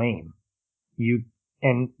take the blame.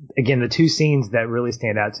 And again, the two scenes that really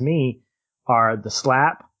stand out to me are the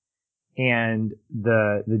slap and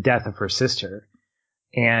the death of her sister.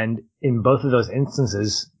 And in both of those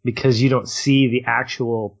instances, because you don't see the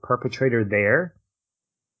actual perpetrator there,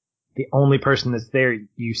 the only person that's there,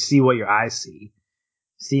 you see what your eyes see.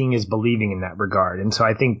 Seeing is believing in that regard. And so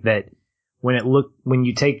I think that when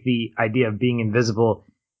you take the idea of being invisible,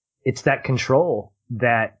 it's that control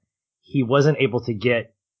that he wasn't able to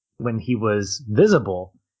get when he was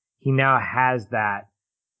visible. He now has that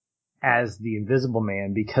as the Invisible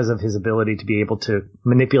Man because of his ability to be able to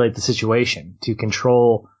manipulate the situation, to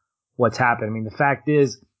control what's happened. I mean, the fact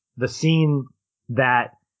is, the scene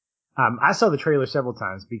that I saw the trailer several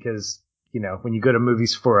times because, you know, when you go to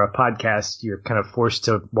movies for a podcast, you're kind of forced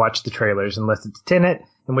to watch the trailers unless it's Tenet,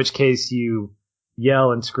 in which case you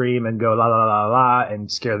yell and scream and go la la la la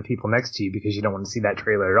and scare the people next to you because you don't want to see that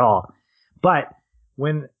trailer at all. But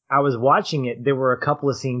when I was watching it, there were a couple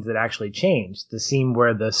of scenes that actually changed. The scene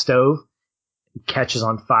where the stove catches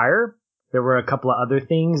on fire. There were a couple of other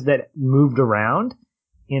things that moved around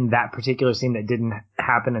in that particular scene that didn't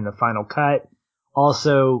happen in the final cut.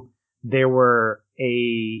 Also, there were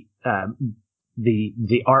the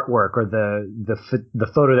artwork or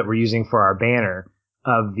the photo that we're using for our banner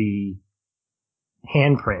of the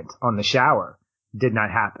handprint on the shower did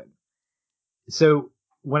not happen. So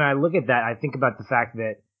when I look at that, I think about the fact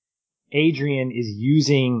that Adrian is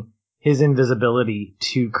using his invisibility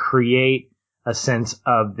to create a sense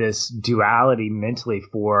of this duality mentally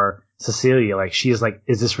for Cecilia. Like, she is like,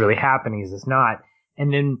 is this really happening? Is this not?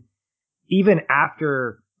 And then even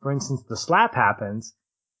after, for instance, the slap happens,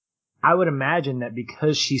 I would imagine that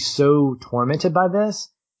because she's so tormented by this,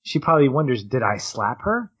 she probably wonders, did I slap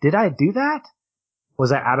her? Did I do that?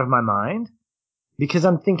 Was I out of my mind? Because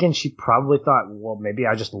I'm thinking she probably thought, well, maybe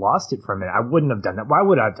I just lost it for a minute. I wouldn't have done that. Why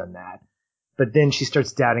would I have done that? But then she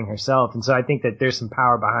starts doubting herself. And so I think that there's some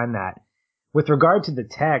power behind that. With regard to the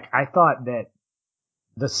tech, I thought that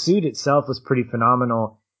the suit itself was pretty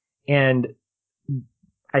phenomenal. And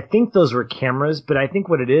I think those were cameras, but I think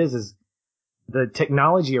what it is the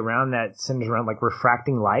technology around that centers around like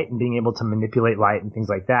refracting light and being able to manipulate light and things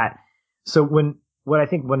like that. So what I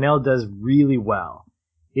think Whannell does really well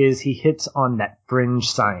is he hits on that fringe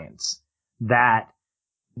science that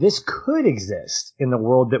this could exist in the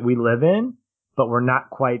world that we live in, but we're not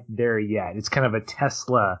quite there yet. It's kind of a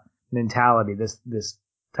Tesla mentality, this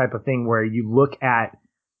type of thing where you look at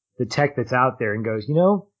the tech that's out there and goes, you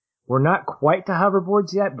know, we're not quite to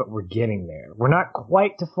hoverboards yet, but we're getting there. We're not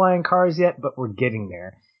quite to flying cars yet, but we're getting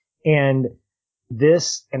there. And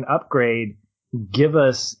this and Upgrade give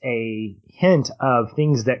us a hint of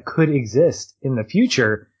things that could exist in the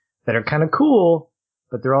future that are kind of cool,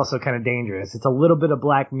 but they're also kind of dangerous. It's a little bit of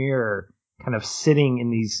Black Mirror kind of sitting in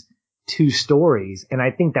these two stories. And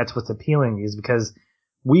I think that's what's appealing, is because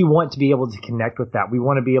we want to be able to connect with that. We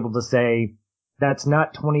want to be able to say, that's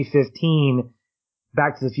not 2015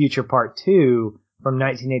 Back to the Future Part 2 from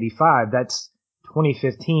 1985. That's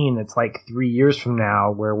 2015. That's like 3 years from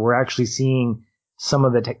now, where we're actually seeing some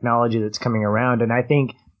of the technology that's coming around. And I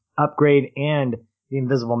think Upgrade and The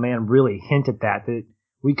Invisible Man really hint at that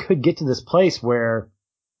we could get to this place where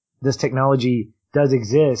this technology does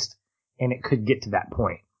exist and it could get to that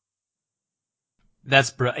point.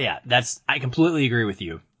 I completely agree with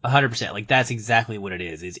you 100%. Like, that's exactly what it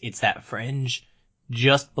is. It's that fringe,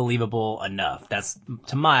 just believable enough. That's,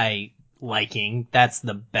 to my liking, that's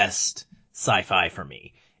the best sci-fi for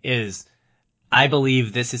me. Is I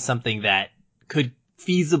believe this is something that could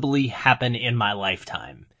feasibly happen in my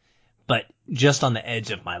lifetime, but just on the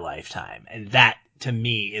edge of my lifetime. And that, to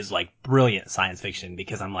me, is like brilliant science fiction,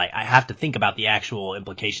 because I'm like, I have to think about the actual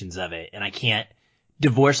implications of it, and I can't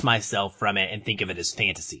divorce myself from it and think of it as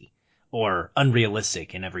fantasy or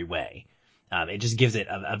unrealistic in every way. It just gives it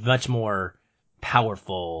a much more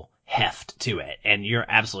powerful, heft to it. And you're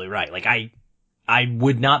absolutely right. Like I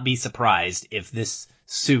would not be surprised if this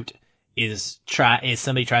suit is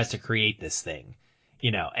somebody tries to create this thing,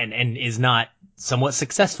 and is not somewhat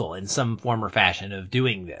successful in some form or fashion of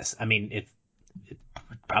doing this. I mean, it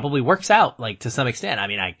probably works out, like, to some extent. I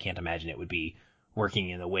mean, I can't imagine it would be working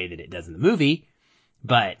in the way that it does in the movie,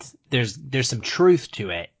 but there's some truth to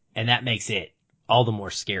it, and that makes it all the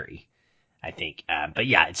more scary, I think. But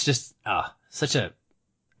yeah, it's just such an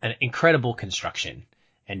incredible construction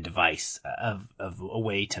and device of a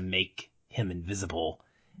way to make him invisible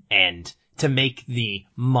and to make the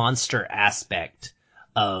monster aspect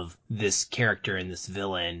of this character and this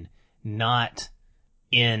villain not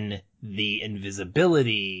in the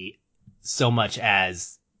invisibility so much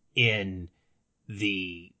as in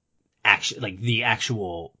the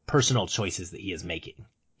actual personal choices that he is making.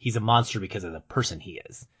 He's a monster because of the person he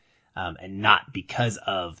is, and not because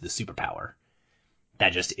of the superpower.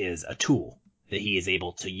 That just is a tool that he is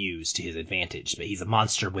able to use to his advantage, but he's a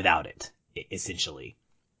monster without it, essentially.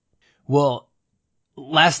 Well,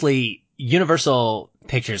 lastly, Universal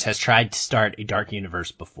Pictures has tried to start a dark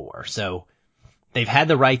universe before, so they've had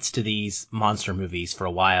the rights to these monster movies for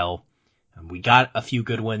a while. We got a few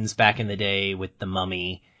good ones back in the day with The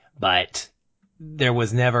Mummy, but there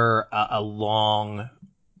was never a long,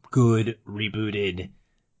 good, rebooted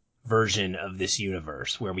version of this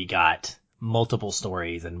universe where we got multiple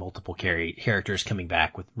stories and multiple characters coming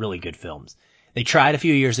back with really good films. They tried a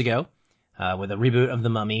few years ago with a reboot of The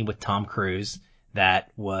Mummy with Tom Cruise.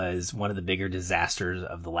 That was one of the bigger disasters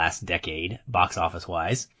of the last decade, box office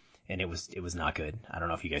wise, and it was not good. I don't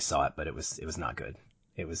know if you guys saw it, but it was not good.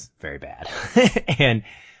 It was very bad. And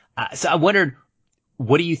so I wondered,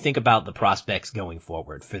 what do you think about the prospects going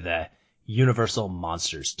forward for the Universal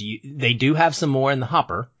monsters? They do have some more in the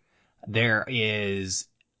hopper. There is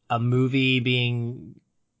a movie being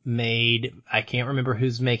made. I can't remember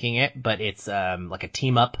who's making it, but it's like a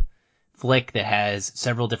team up flick that has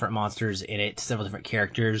several different monsters in it, several different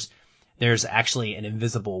characters. There's actually an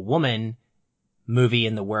Invisible Woman movie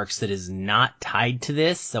in the works that is not tied to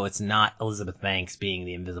this, so it's not Elizabeth Banks being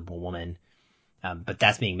the Invisible Woman, but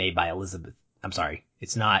that's being made by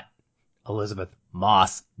it's not Elizabeth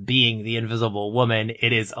Moss being the Invisible Woman.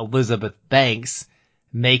 It is Elizabeth Banks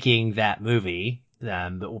making that movie,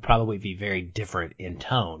 that will probably be very different in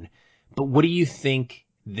tone. But what do you think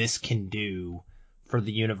this can do for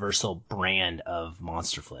the Universal brand of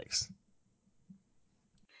monster flicks?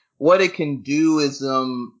 What it can do is,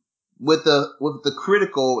 with the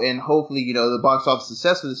critical and hopefully, the box office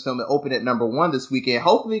success of this film, it opened at #1 this weekend.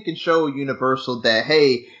 Hopefully it can show Universal that,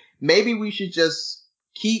 hey, maybe we should just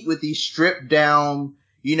keep with these stripped down,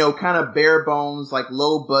 kind of bare bones, like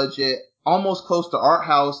low budget, almost close to art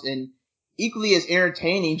house and equally as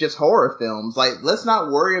entertaining, just horror films. Like, let's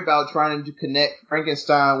not worry about trying to connect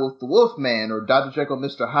Frankenstein with the Wolfman or Dr. Jekyll and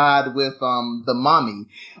Mr. Hyde with the Mummy.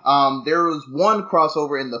 There was one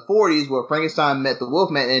crossover in the 40s where Frankenstein met the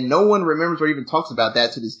Wolfman, and no one remembers or even talks about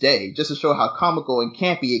that to this day, just to show how comical and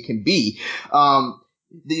campy it can be.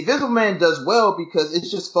 The Invisible Man does well because it's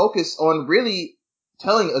just focused on really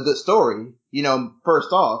telling a good story.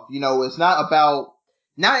 First off, it's not about,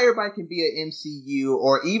 not everybody can be an MCU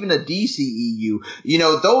or even a DCEU.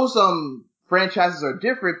 Those franchises are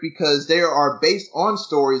different because they are based on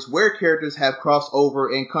stories where characters have crossed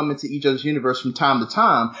over and come into each other's universe from time to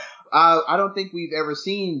time. I don't think we've ever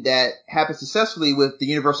seen that happen successfully with the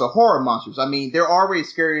Universal horror monsters. I mean, they're already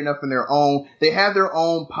scary enough in their own. They have their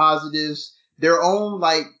own positives, their own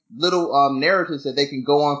like little narratives that they can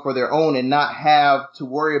go on for their own and not have to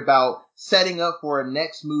worry about setting up for a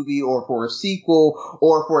next movie or for a sequel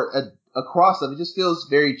or for a crossover. It just feels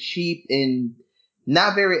very cheap and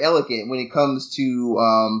not very elegant when it comes to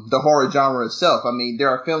the horror genre itself. I mean, there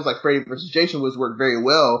are films like Freddy vs. Jason which work very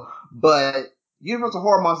well, but Universal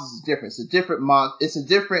Horror Monsters is different. It's a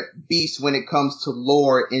different beast when it comes to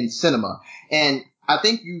lore in cinema. And I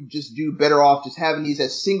think you just do better off just having these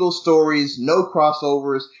as single stories, no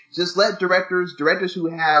crossovers. Just let directors who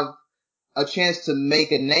have a chance to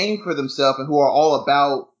make a name for themselves and who are all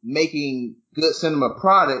about making good cinema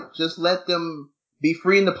product, just let them be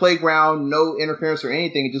free in the playground, no interference or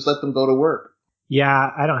anything, and just let them go to work. Yeah,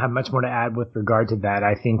 I don't have much more to add with regard to that.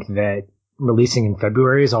 I think that releasing in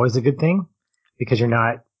February is always a good thing because you're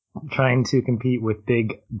not trying to compete with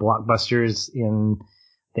big blockbusters in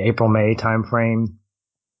the April-May timeframe.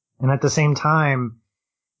 And at the same time,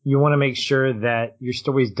 you want to make sure that your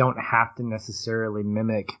stories don't have to necessarily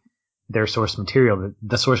mimic their source material.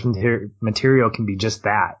 The source material can be just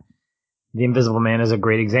that. The Invisible Man is a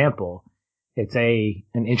great example. It's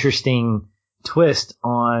an interesting twist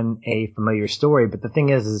on a familiar story. But the thing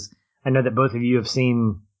is I know that both of you have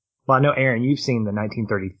seen, well, I know Aaron, you've seen the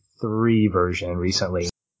 1933 version recently.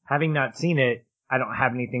 Having not seen it, I don't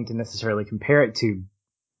have anything to necessarily compare it to,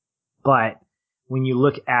 but when you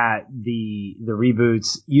look at the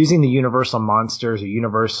reboots, using the Universal monsters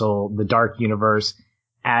or the Dark Universe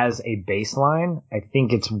as a baseline, I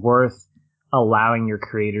think it's worth allowing your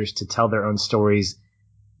creators to tell their own stories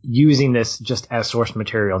using this just as source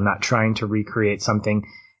material, not trying to recreate something,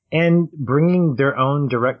 and bringing their own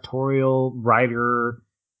directorial writer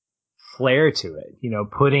flair to it. You know,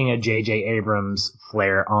 putting a J.J. Abrams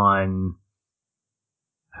flair on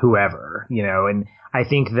whoever, you know, and I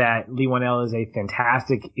think that Leigh Whannell is a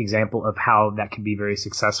fantastic example of how that can be very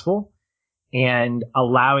successful, and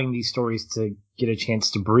allowing these stories to get a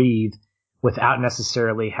chance to breathe without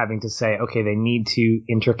necessarily having to say, okay, they need to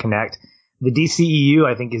interconnect. The DCEU,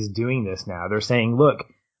 I think, is doing this now. They're saying, look,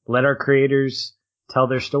 let our creators tell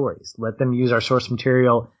their stories. Let them use our source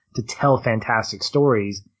material to tell fantastic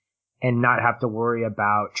stories and not have to worry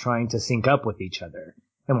about trying to sync up with each other.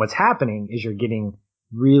 And what's happening is you're getting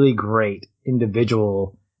really great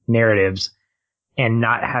individual narratives and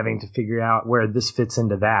not having to figure out where this fits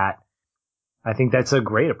into that. I think that's a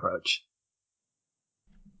great approach.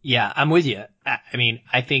 Yeah, I'm with you. I mean,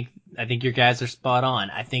 I think your guys are spot on.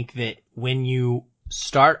 I think that when you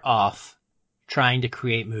start off trying to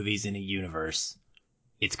create movies in a universe,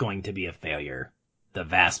 it's going to be a failure the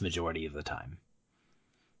vast majority of the time.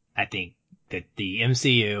 I think that the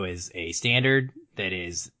MCU is a standard that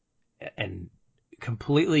is an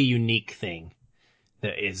completely unique thing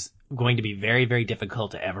that is going to be very, very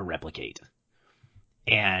difficult to ever replicate.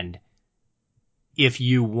 And if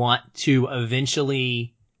you want to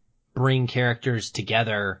eventually bring characters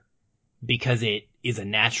together because it is a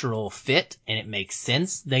natural fit and it makes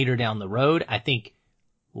sense later down the road, I think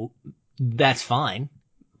that's fine.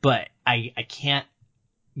 But I can't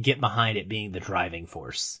get behind it being the driving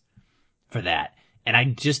force for that. And I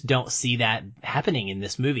just don't see that happening in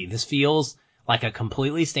this movie. This feels like a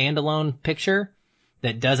completely standalone picture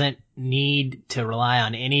that doesn't need to rely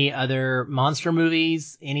on any other monster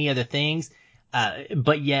movies, any other things,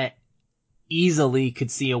 but yet easily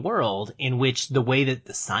could see a world in which the way that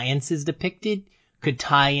the science is depicted could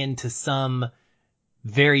tie into some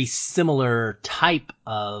very similar type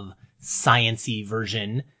of science-y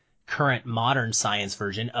version, current modern science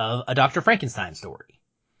version of a Dr. Frankenstein story.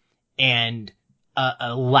 And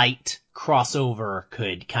a light crossover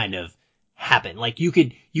could kind of happen. Like you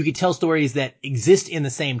could tell stories that exist in the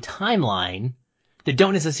same timeline that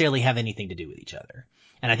don't necessarily have anything to do with each other.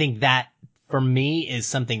 And I think that for me is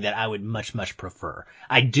something that I would much, much prefer.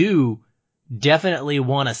 I do definitely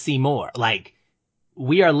want to see more. Like,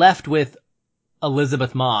 we are left with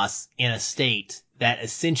Elizabeth Moss in a state that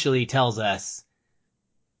essentially tells us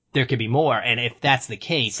there could be more. And if that's the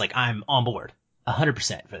case, like, I'm on board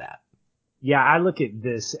 100% for that. Yeah, I look at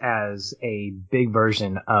this as a big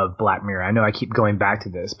version of Black Mirror. I know I keep going back to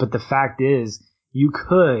this, but the fact is you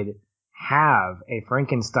could have a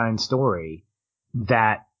Frankenstein story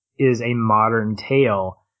that is a modern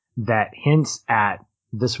tale that hints at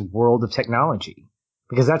this world of technology,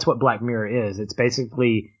 because that's what Black Mirror is. It's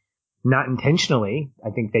basically, not intentionally, I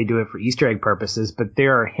think they do it for Easter egg purposes, but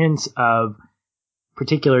there are hints of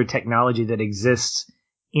particular technology that exists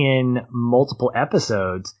in multiple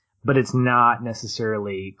episodes, but it's not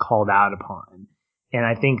necessarily called out upon. And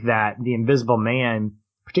I think that the Invisible Man,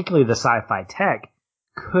 particularly the sci-fi tech,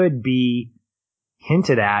 could be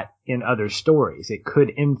hinted at in other stories. It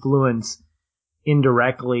could influence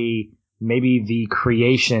indirectly maybe the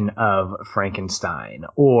creation of Frankenstein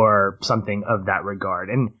or something of that regard.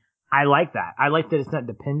 And I like that. I like that it's not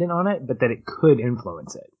dependent on it, but that it could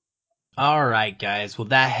influence it. All right, guys. Well,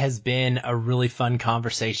 that has been a really fun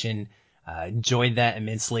conversation. Enjoyed that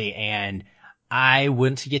immensely. And I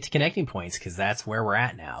want to get to connecting points because that's where we're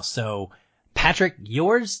at now. So, Patrick,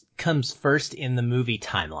 yours comes first in the movie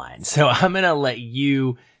timeline. So I'm going to let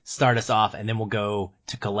you start us off, and then we'll go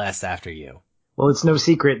to Celeste after you. Well, it's no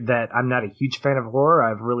secret that I'm not a huge fan of horror.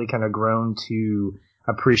 I've really kind of grown to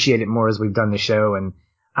appreciate it more as we've done the show, and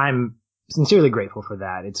I'm sincerely grateful for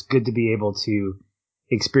that. It's good to be able to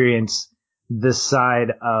experience this side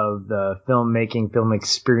of the filmmaking, film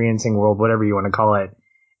experiencing world, whatever you want to call it.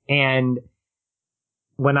 And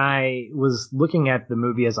when I was looking at the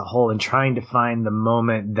movie as a whole and trying to find the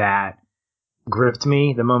moment that gripped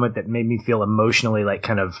me, the moment that made me feel emotionally like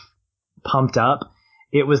kind of pumped up,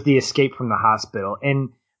 it was the escape from the hospital. And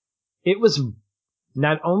it was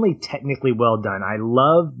not only technically well done, I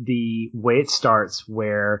love the way it starts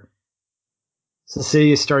where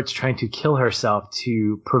Cecilia starts trying to kill herself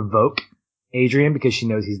to provoke Adrian because she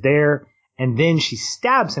knows he's there. And then she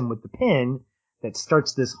stabs him with the pin that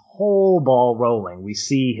starts this whole ball rolling. We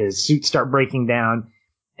see his suit start breaking down,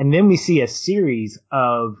 and then we see a series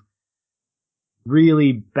of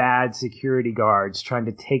really bad security guards trying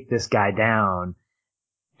to take this guy down.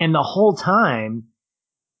 And the whole time,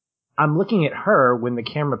 I'm looking at her when the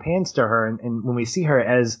camera pans to her, and when we see her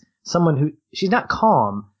as someone who, she's not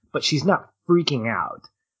calm, but she's not freaking out.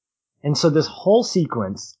 And so this whole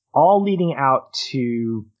sequence, all leading out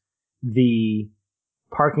to the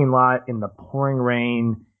parking lot in the pouring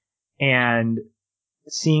rain and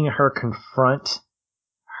seeing her confront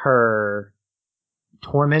her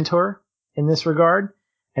tormentor in this regard,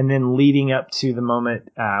 and then leading up to the moment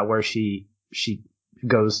where she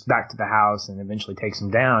goes back to the house and eventually takes him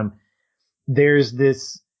down, there's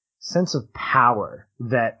this sense of power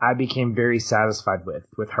that I became very satisfied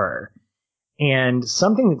with her. And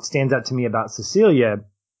something that stands out to me about Cecilia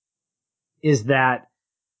is that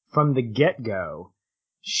from the get-go,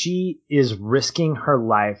 she is risking her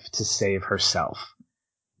life to save herself.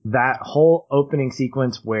 That whole opening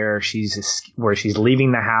sequence where she's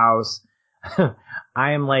leaving the house,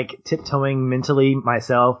 I am like tiptoeing mentally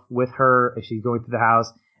myself with her as she's going through the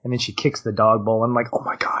house, and then she kicks the dog bowl. I'm like, oh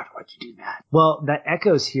my God, why'd you do that? Well, that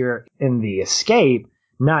echoes here in the escape,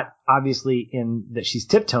 not obviously in that she's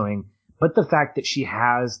tiptoeing, but the fact that she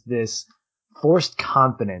has this forced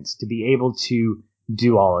confidence to be able to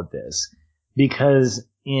do all of this. Because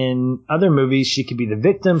in other movies, she could be the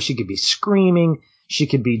victim, she could be screaming, she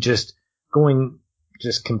could be just going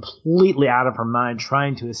just completely out of her mind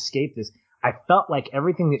trying to escape this. I felt like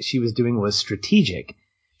everything that she was doing was strategic.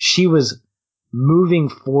 She was moving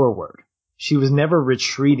forward. She was never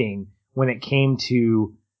retreating when it came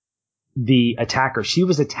to the attacker. She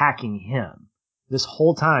was attacking him. This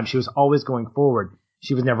whole time, she was always going forward.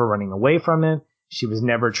 She was never running away from him. She was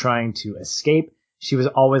never trying to escape. She was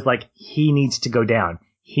always like, he needs to go down.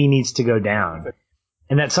 He needs to go down.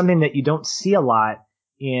 And that's something that you don't see a lot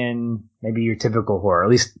in maybe your typical horror, at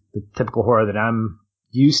least the typical horror that I'm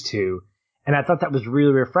used to. And I thought that was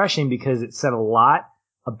really refreshing because it said a lot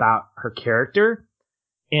about her character.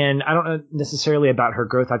 And I don't know necessarily about her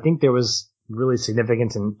growth. I think there was really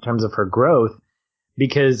significance in terms of her growth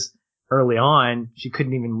because early on, she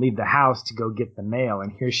couldn't even leave the house to go get the mail.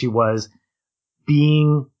 And here she was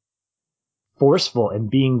being forceful and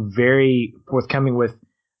being very forthcoming with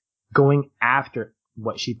going after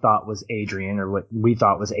what she thought was Adrian, or what we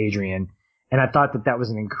thought was Adrian. And I thought that that was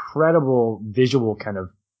an incredible visual kind of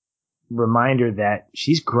reminder that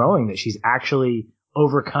she's growing, that she's actually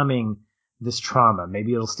overcoming this trauma.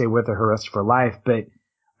 Maybe it'll stay with her rest of her life, but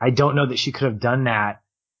I don't know that she could have done that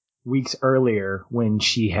weeks earlier when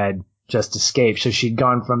she had just escaped. So she'd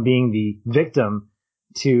gone from being the victim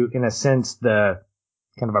to, in a sense, the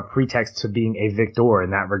kind of a pretext to being a victor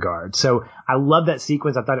in that regard. So I love that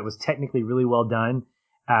sequence. I thought it was technically really well done,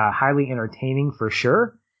 highly entertaining for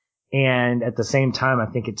sure. And at the same time,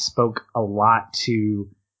 I think it spoke a lot to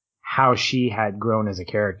how she had grown as a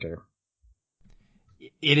character.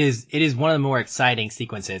 It is one of the more exciting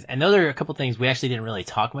sequences. And those are a couple things we actually didn't really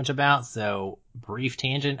talk much about. So brief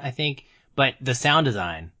tangent, I think, but the sound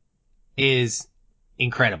design is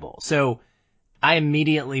incredible. So I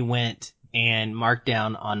immediately went and marked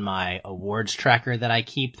down on my awards tracker that I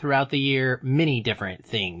keep throughout the year many different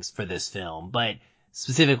things for this film, but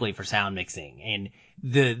specifically for sound mixing. And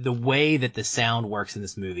the way that the sound works in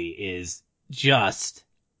this movie is just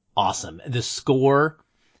awesome. The score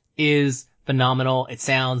is phenomenal. It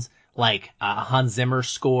sounds like a Hans Zimmer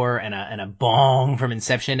score and a bong from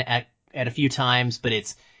Inception at a few times, but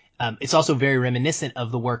it's also very reminiscent of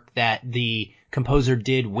the work that the composer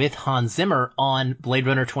did with Hans Zimmer on Blade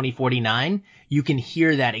Runner 2049. You can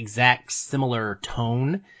hear that exact similar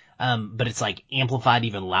tone, but it's like amplified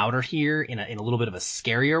even louder here in a little bit of a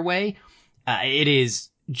scarier way. It is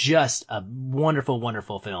just a wonderful,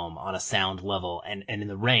 wonderful film on a sound level. And in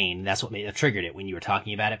the rain, that's what triggered it when you were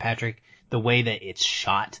talking about it, Patrick. The way that it's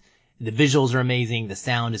shot, the visuals are amazing. The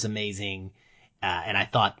sound is amazing. And I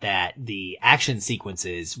thought that the action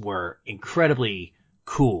sequences were incredibly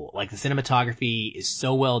cool. Like the cinematography is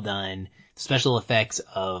so well done. Special effects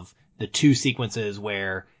of the two sequences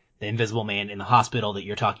where the Invisible Man in the hospital that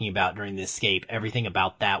you're talking about during the escape, everything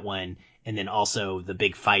about that one, and then also the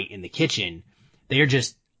big fight in the kitchen. They are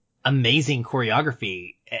just amazing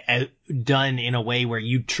choreography done in a way where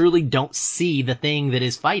you truly don't see the thing that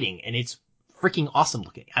is fighting, and it's freaking awesome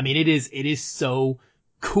looking. I mean, it is so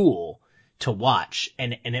cool to watch,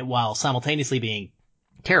 and it while simultaneously being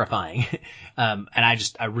terrifying. And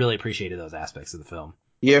I really appreciated those aspects of the film.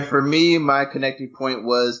 Yeah, for me, my connecting point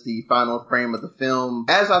was the final frame of the film.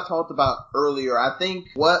 As I talked about earlier, I think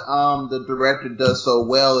what the director does so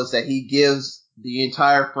well is that he gives the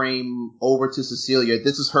entire frame over to Cecilia.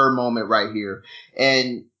 This is her moment right here.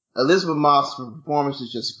 And Elizabeth Moss' performance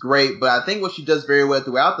is just great, but I think what she does very well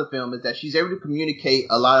throughout the film is that she's able to communicate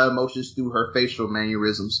a lot of emotions through her facial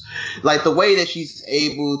mannerisms. Like the way that she's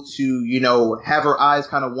able to, have her eyes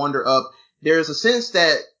kind of wander up. There's a sense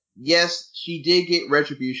that, yes, she did get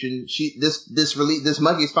retribution. This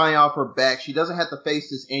monkey is finally off her back. She doesn't have to face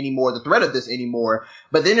this anymore, the threat of this anymore.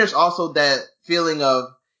 But then there's also that feeling of,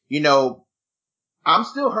 I'm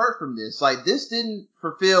still hurt from this. Like, this didn't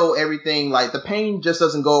fulfill everything. Like, the pain just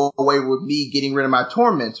doesn't go away with me getting rid of my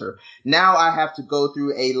tormentor. Now I have to go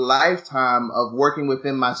through a lifetime of working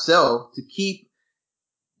within myself to keep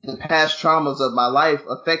the past traumas of my life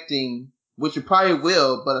affecting, which it probably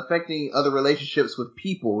will, but affecting other relationships with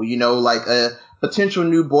people, like a potential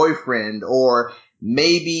new boyfriend or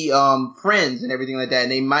maybe friends and everything like that.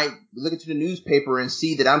 And they might look into the newspaper and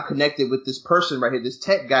see that I'm connected with this person right here, this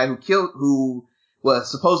tech guy who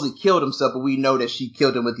supposedly killed himself, but we know that she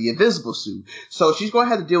killed him with the invisible suit. So she's going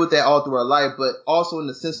to have to deal with that all through her life, but also in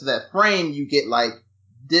the sense of that frame, you get like,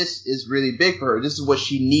 this is really big for her. This is what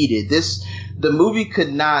she needed. The movie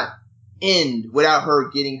could not end without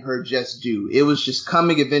her getting her just due. It was just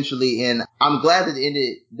coming eventually, and I'm glad that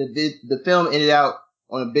the film ended out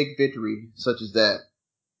on a big victory such as that.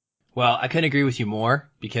 Well, I couldn't agree with you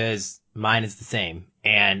more because mine is the same,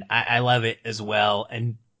 and I love it as well,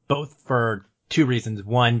 and both for two reasons.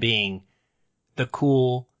 One being the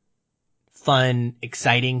cool, fun,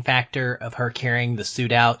 exciting factor of her carrying the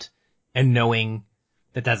suit out and knowing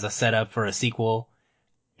that that's a setup for a sequel,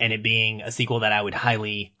 and it being a sequel that I would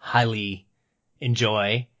highly, highly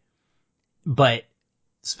enjoy. But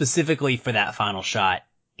specifically for that final shot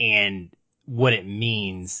and what it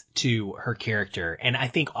means to her character, and I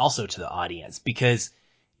think also to the audience, because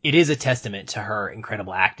it is a testament to her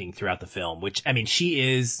incredible acting throughout the film, which, I mean, she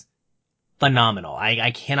is phenomenal.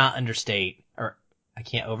 I cannot understate, or I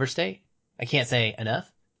can't overstate, I can't say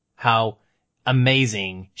enough how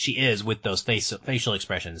amazing she is with those facial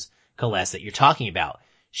expressions, Celeste, that you're talking about.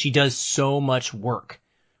 She does so much work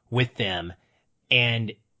with them,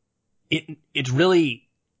 and it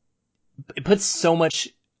puts so much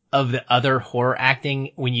of the other horror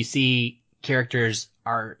acting when you see characters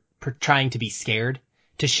are trying to be scared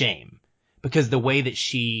to shame, because the way that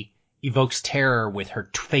she evokes terror with her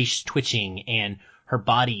face twitching and her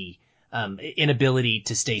body inability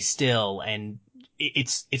to stay still, and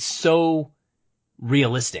it's so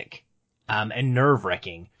realistic and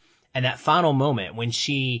nerve-wracking. And that final moment when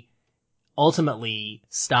she ultimately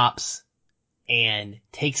stops and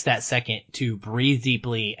takes that second to breathe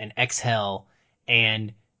deeply and exhale,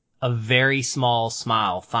 and a very small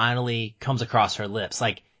smile finally comes across her lips,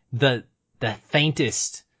 like the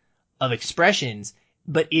faintest of expressions,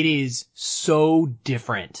 but it is so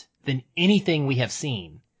different than anything we have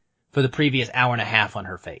seen for the previous hour and a half on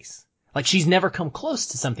her face. Like, she's never come close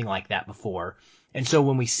to something like that before. And so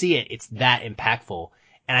when we see it, it's that impactful.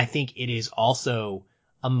 And I think it is also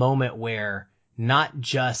a moment where not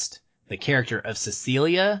just the character of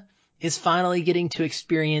Cecilia is finally getting to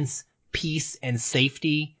experience peace and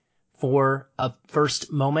safety for a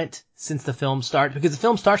first moment since the film starts, because the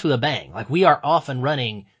film starts with a bang. Like, we are off and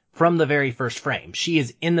running from the very first frame. She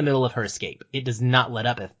is in the middle of her escape. It does not let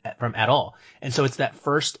up from at all. And so it's that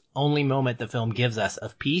first only moment the film gives us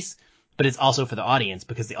of peace, but it's also for the audience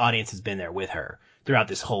because the audience has been there with her throughout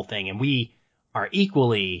this whole thing. And we are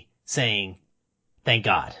equally saying, thank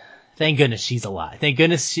God. Thank goodness she's alive. Thank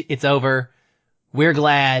goodness it's over. We're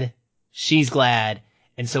glad. She's glad.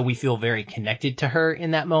 And so we feel very connected to her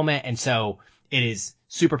in that moment. And so it is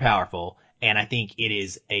super powerful. And I think it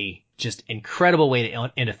is a just incredible way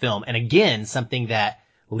to end a film. And again, something that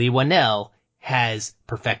Leigh Whannell has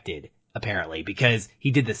perfected, apparently, because he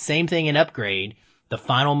did the same thing in Upgrade. The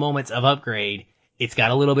final moments of Upgrade, it's got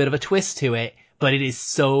a little bit of a twist to it, but it is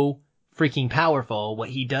so freaking powerful what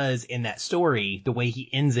he does in that story, the way he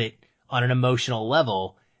ends it on an emotional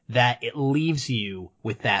level, that it leaves you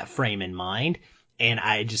with that frame in mind. And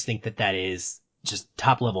I just think that that is just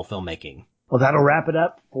top level filmmaking. Well, that'll wrap it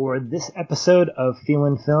up for this episode of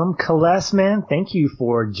Feelin' Film. Celeste, man, thank you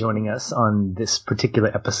for joining us on this particular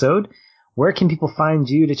episode. Where can people find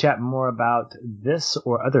you to chat more about this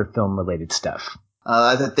or other film-related stuff?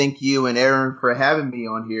 I'd like to thank you and Aaron for having me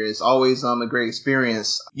on here. It's always a great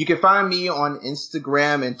experience. You can find me on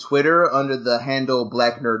Instagram and Twitter under the handle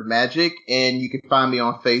Black Nerd Magic, and you can find me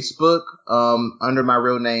on Facebook under my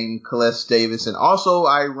real name, Celeste Davis. And also,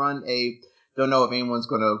 I run a don't know if anyone's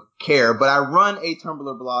going to care. But I run a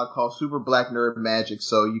Tumblr blog called Super Black Nerd Magic,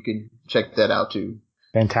 so you can check that out too.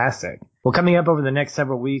 Fantastic. Well, coming up over the next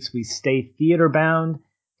several weeks, we stay theater bound,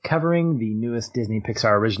 covering the newest Disney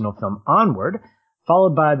Pixar original film Onward,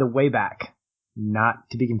 followed by The Way Back. Not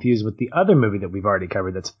to be confused with the other movie that we've already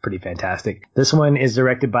covered that's pretty fantastic. This one is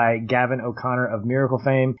directed by Gavin O'Connor of Miracle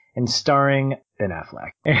fame and starring Ben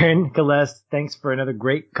Affleck. Aaron Gillespie, thanks for another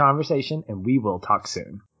great conversation, and we will talk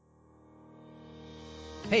soon.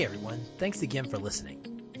 Hey everyone, thanks again for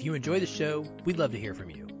listening. If you enjoy the show, we'd love to hear from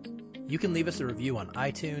you. You can leave us a review on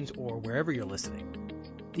iTunes or wherever you're listening.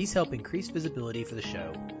 These help increase visibility for the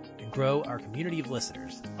show and grow our community of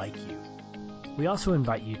listeners like you. We also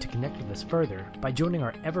invite you to connect with us further by joining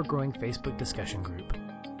our ever-growing Facebook discussion group.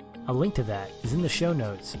 A link to that is in the show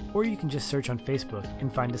notes, or you can just search on Facebook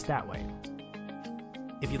and find us that way.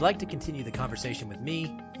 If you'd like to continue the conversation with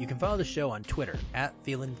me, you can follow the show on Twitter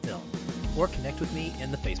 @FeelinFilm, or connect with me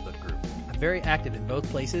in the Facebook group. I'm very active in both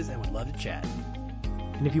places and would love to chat.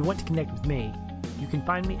 And if you want to connect with me, you can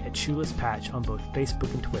find me at Shoeless Patch on both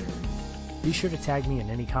Facebook and Twitter. Be sure to tag me in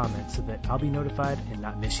any comments so that I'll be notified and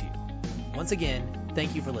not miss you. Once again,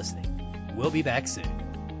 thank you for listening. We'll be back soon.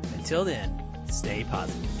 Until then, stay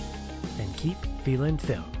positive. And keep feeling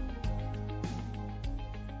film.